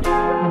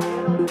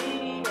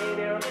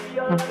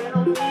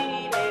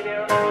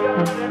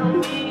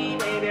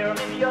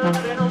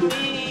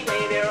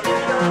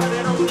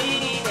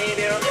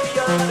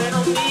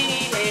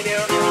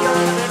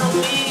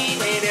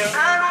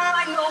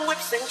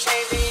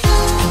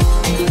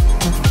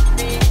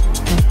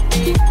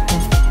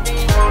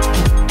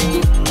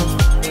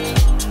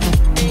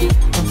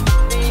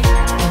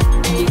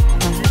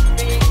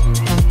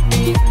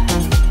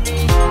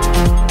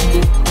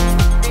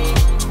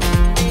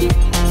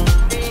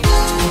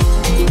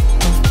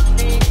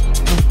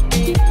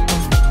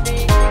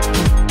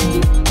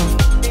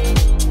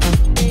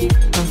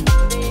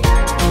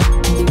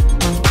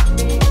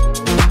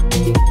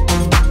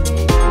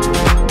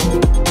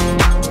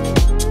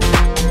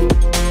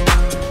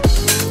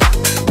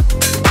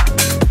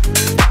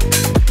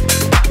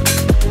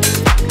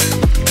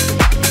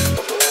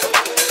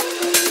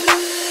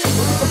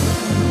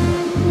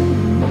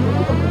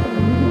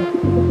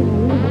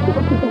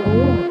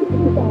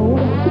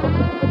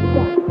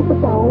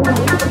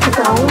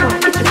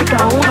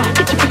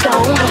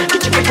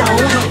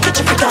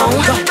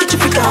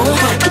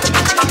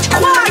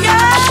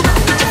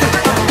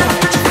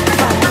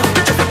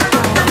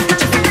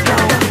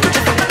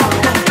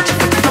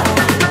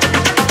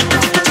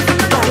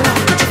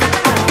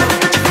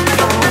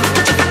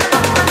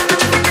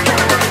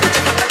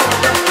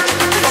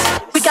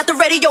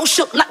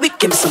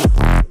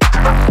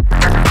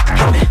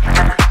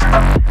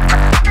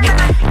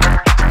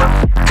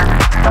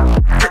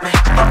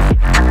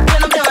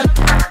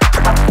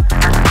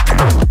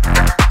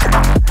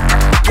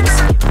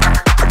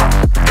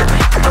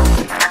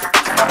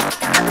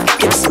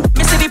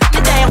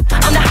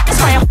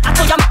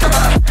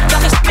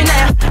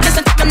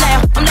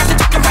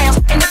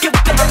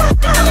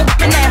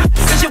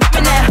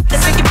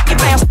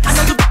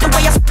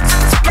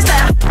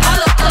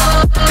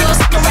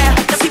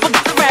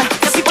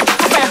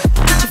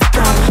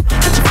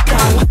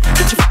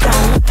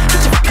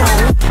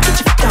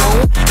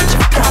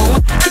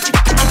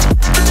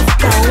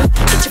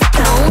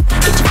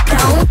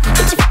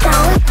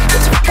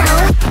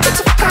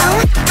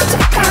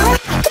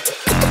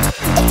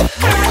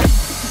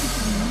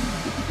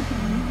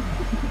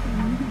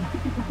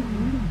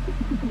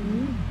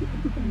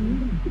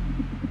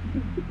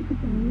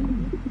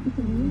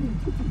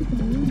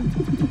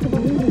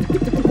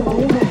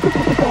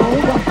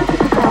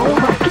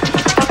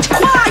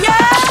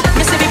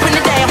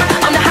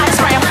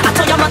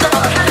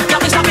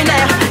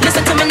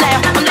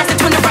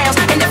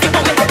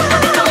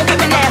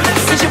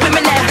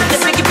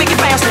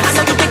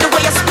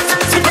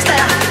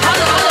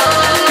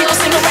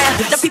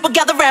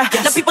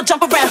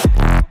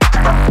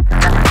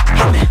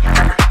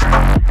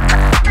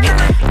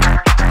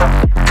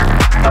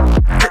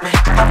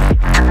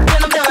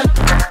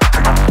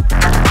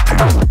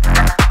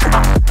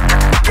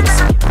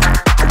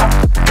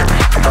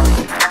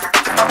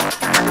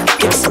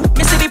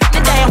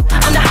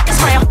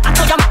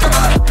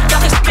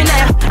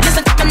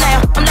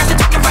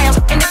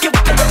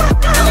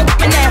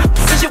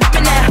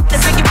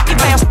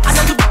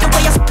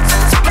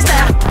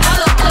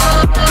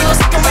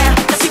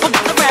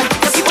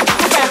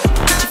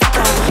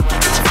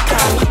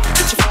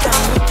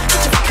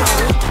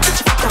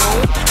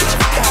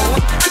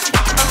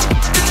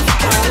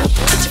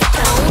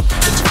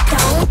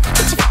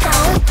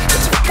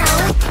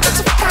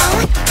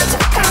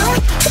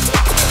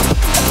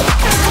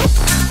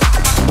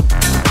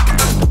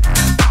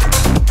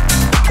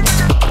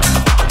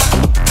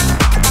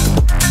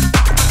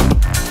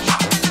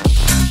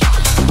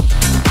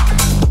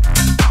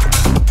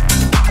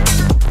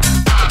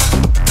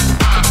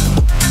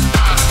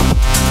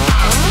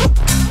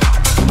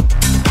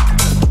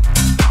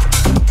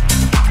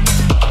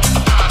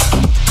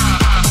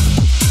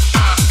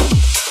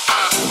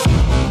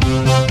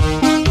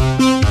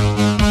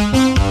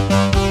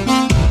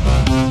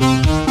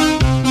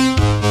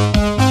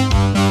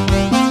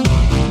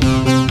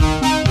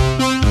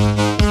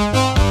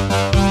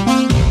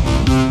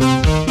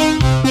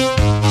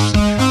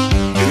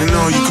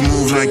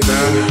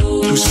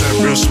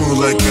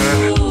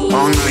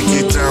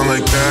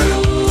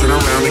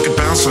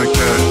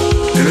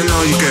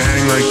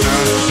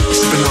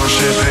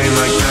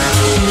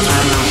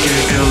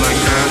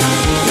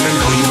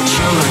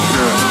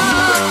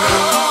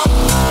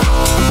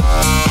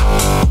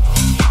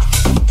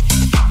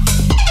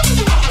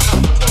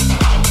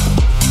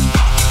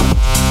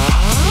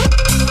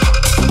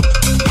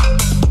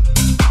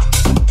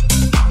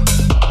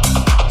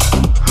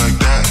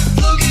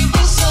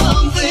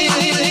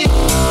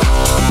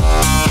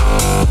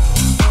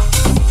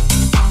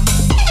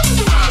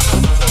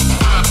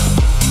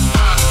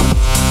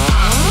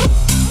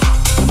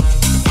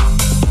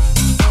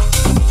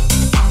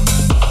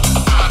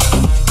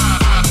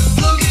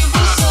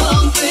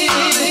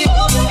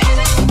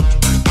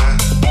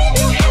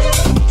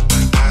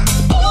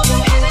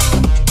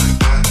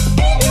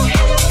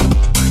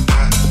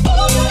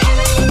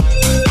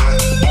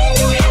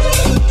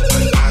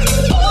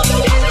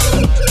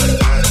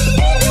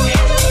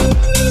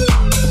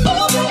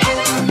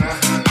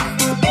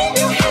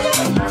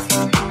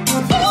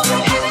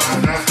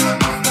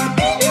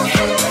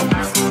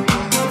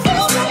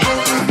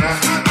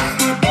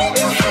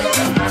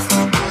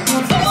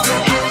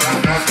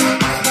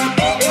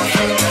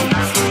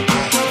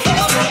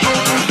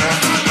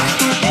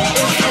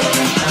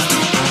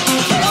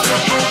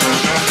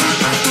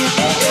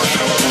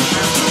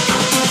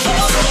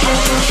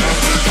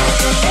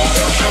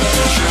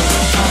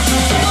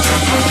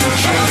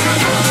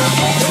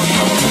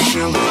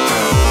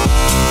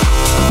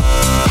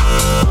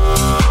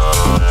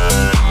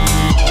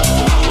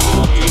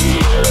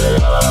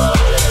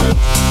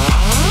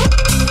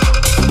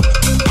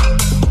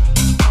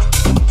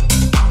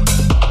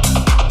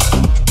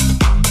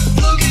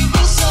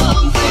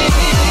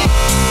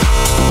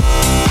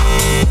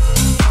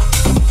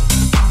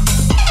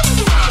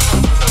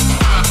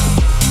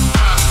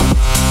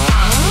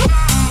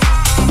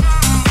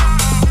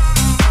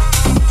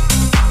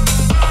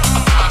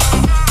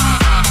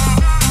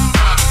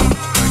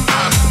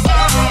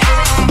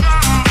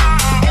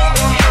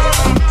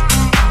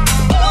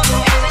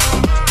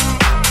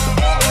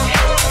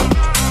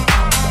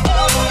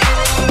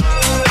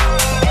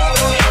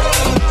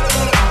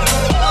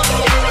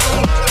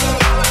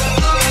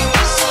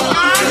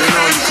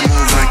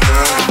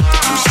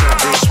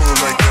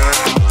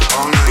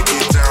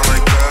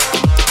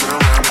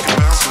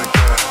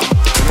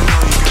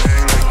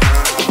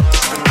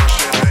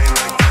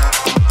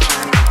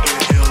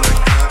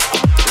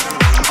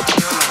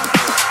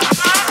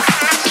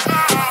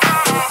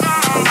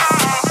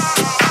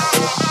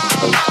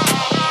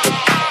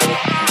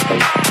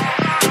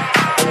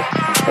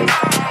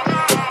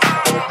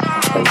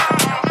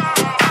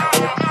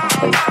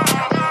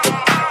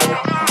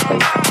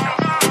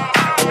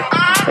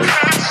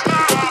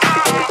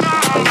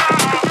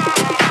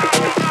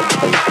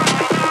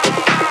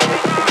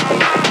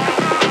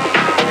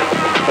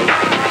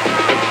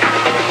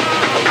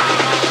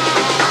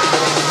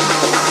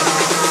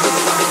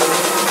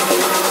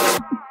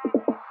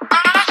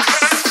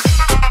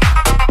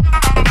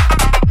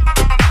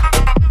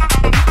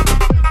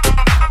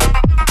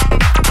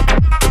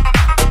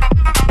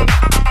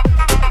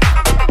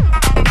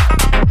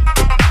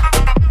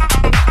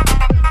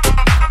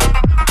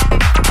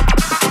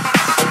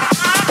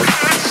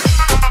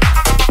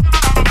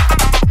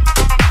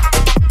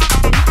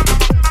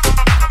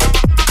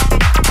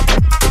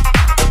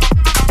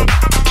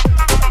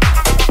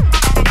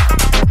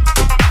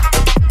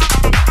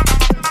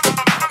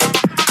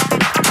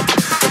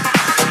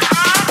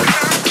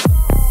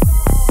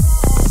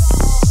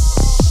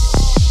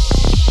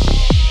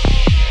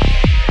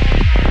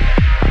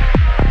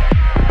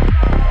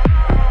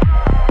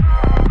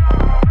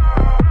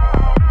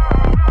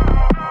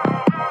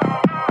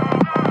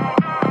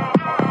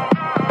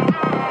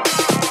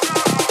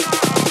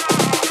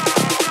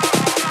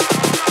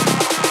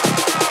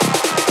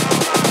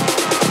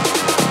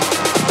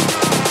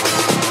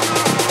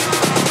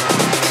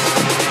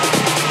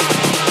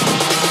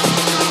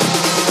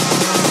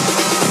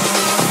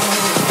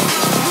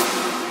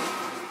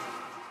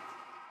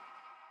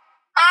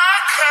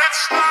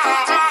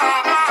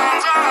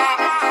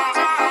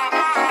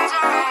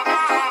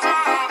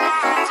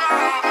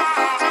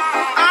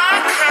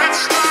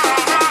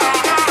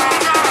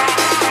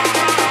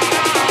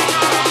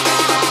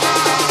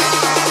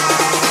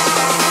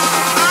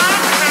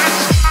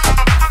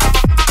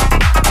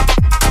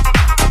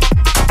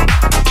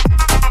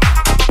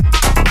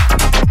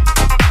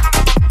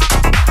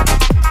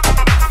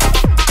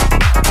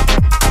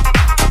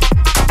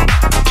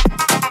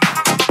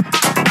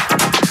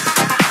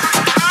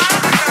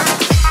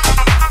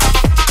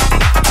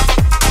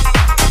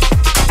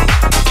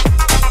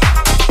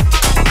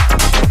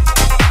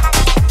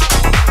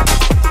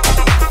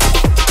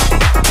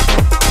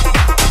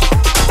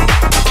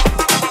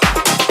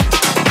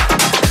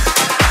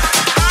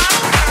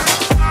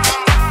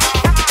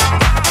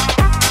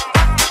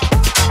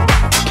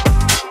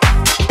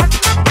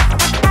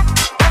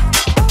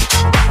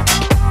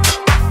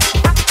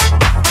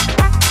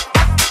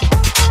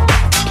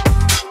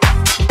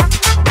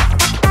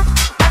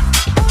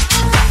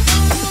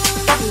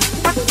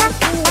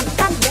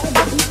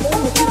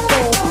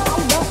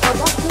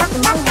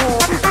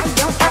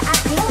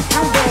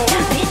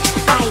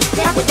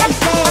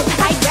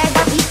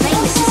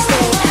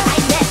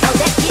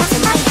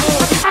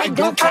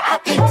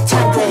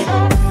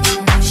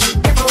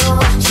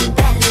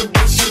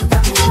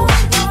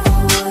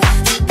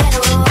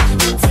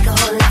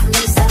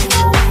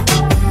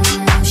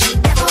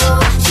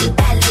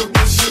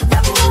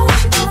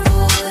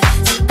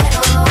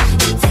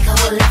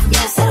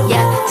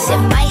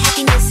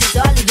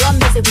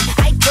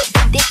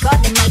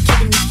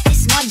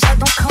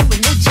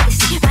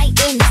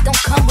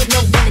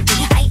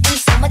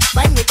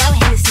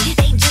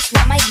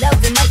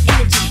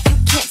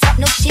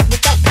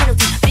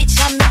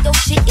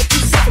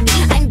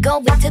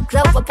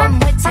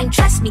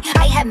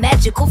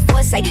 logical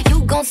foresight.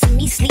 You gon' see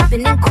me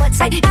sleeping in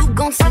courtside. You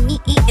gon' see me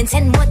eating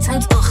 10 more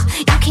times. Ugh,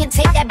 you can't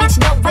take that bitch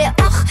nowhere.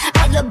 Ugh,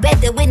 I look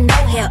better with no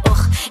hair.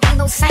 Ugh, ain't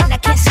no sign I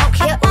can't smoke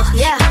here. Ugh,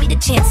 yeah, give me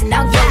the chance and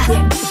I'll get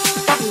there.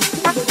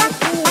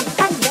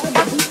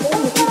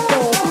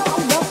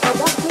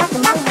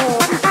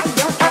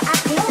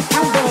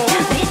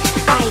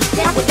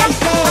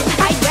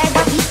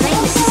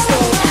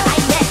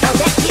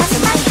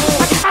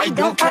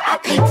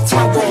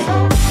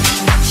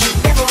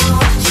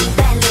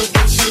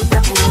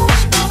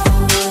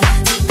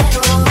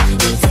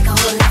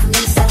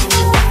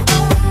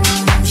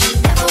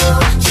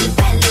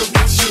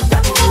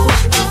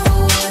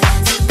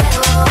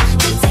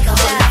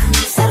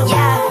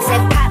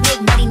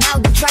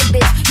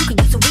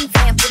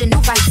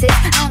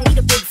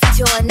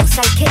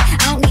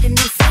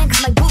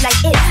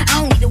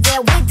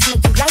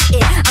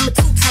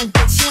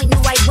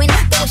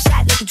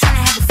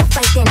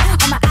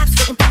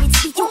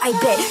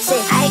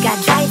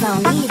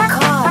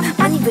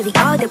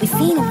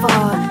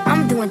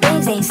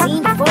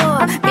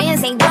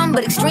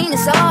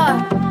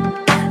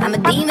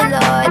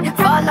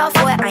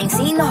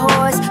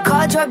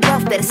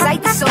 Better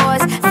cite the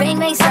source.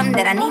 Fame ain't something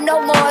that I need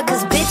no more.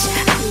 Cause bitch,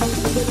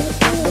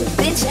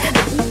 bitch,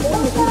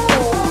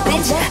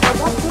 bitch,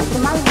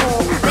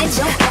 bitch,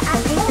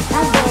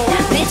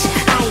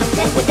 I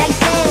said what I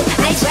said.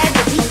 I'd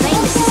rather be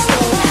famous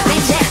instead.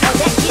 Bitch, all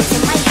that gets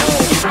in my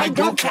head. I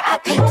don't care, I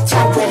paint the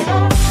top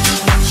red.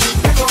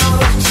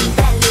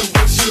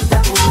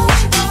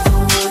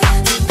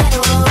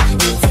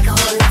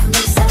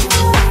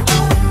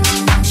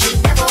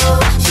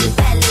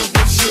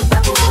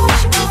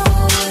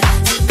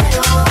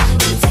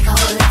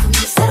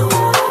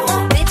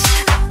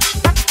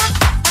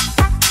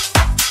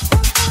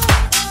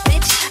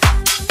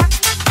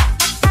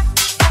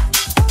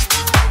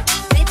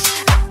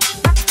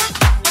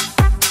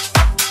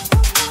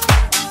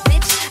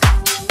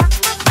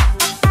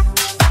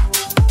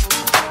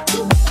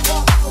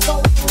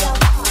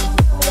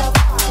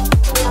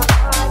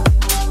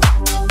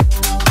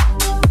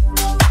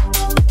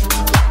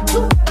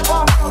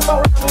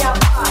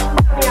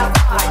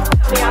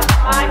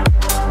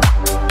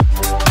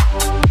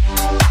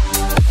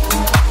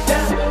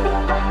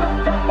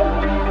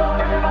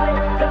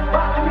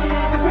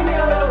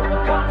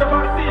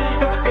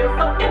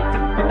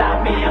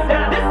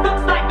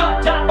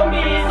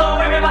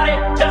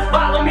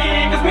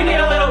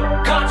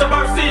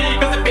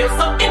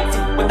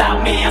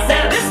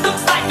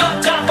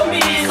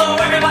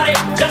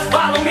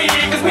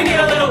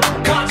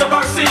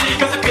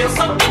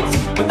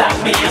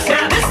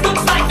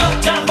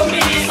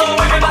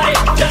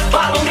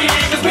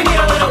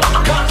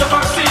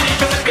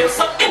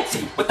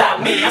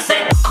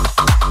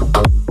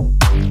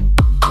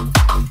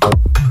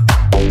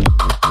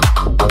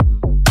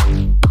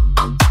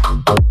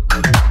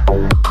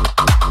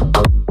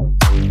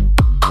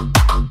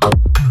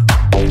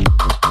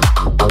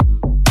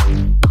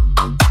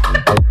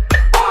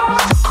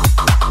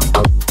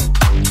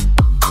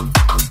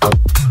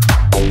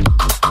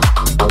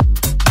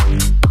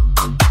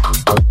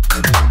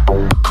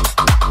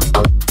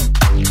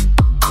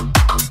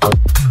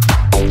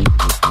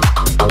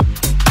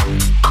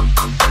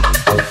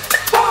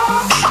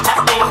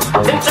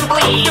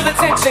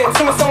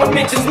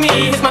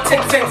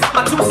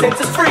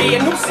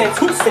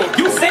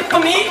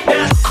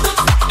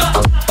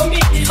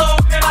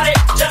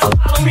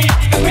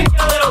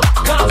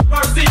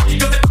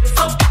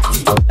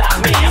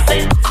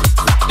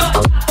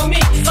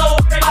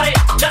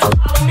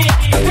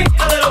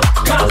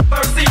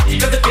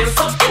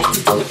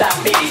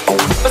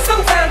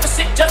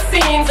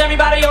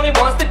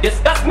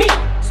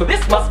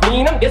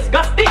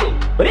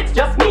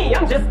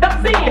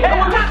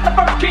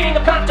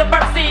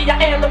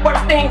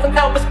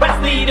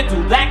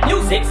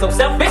 So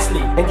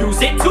selfishly and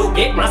use it to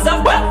get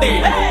myself wealthy.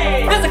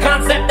 Hey, there's a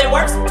concept that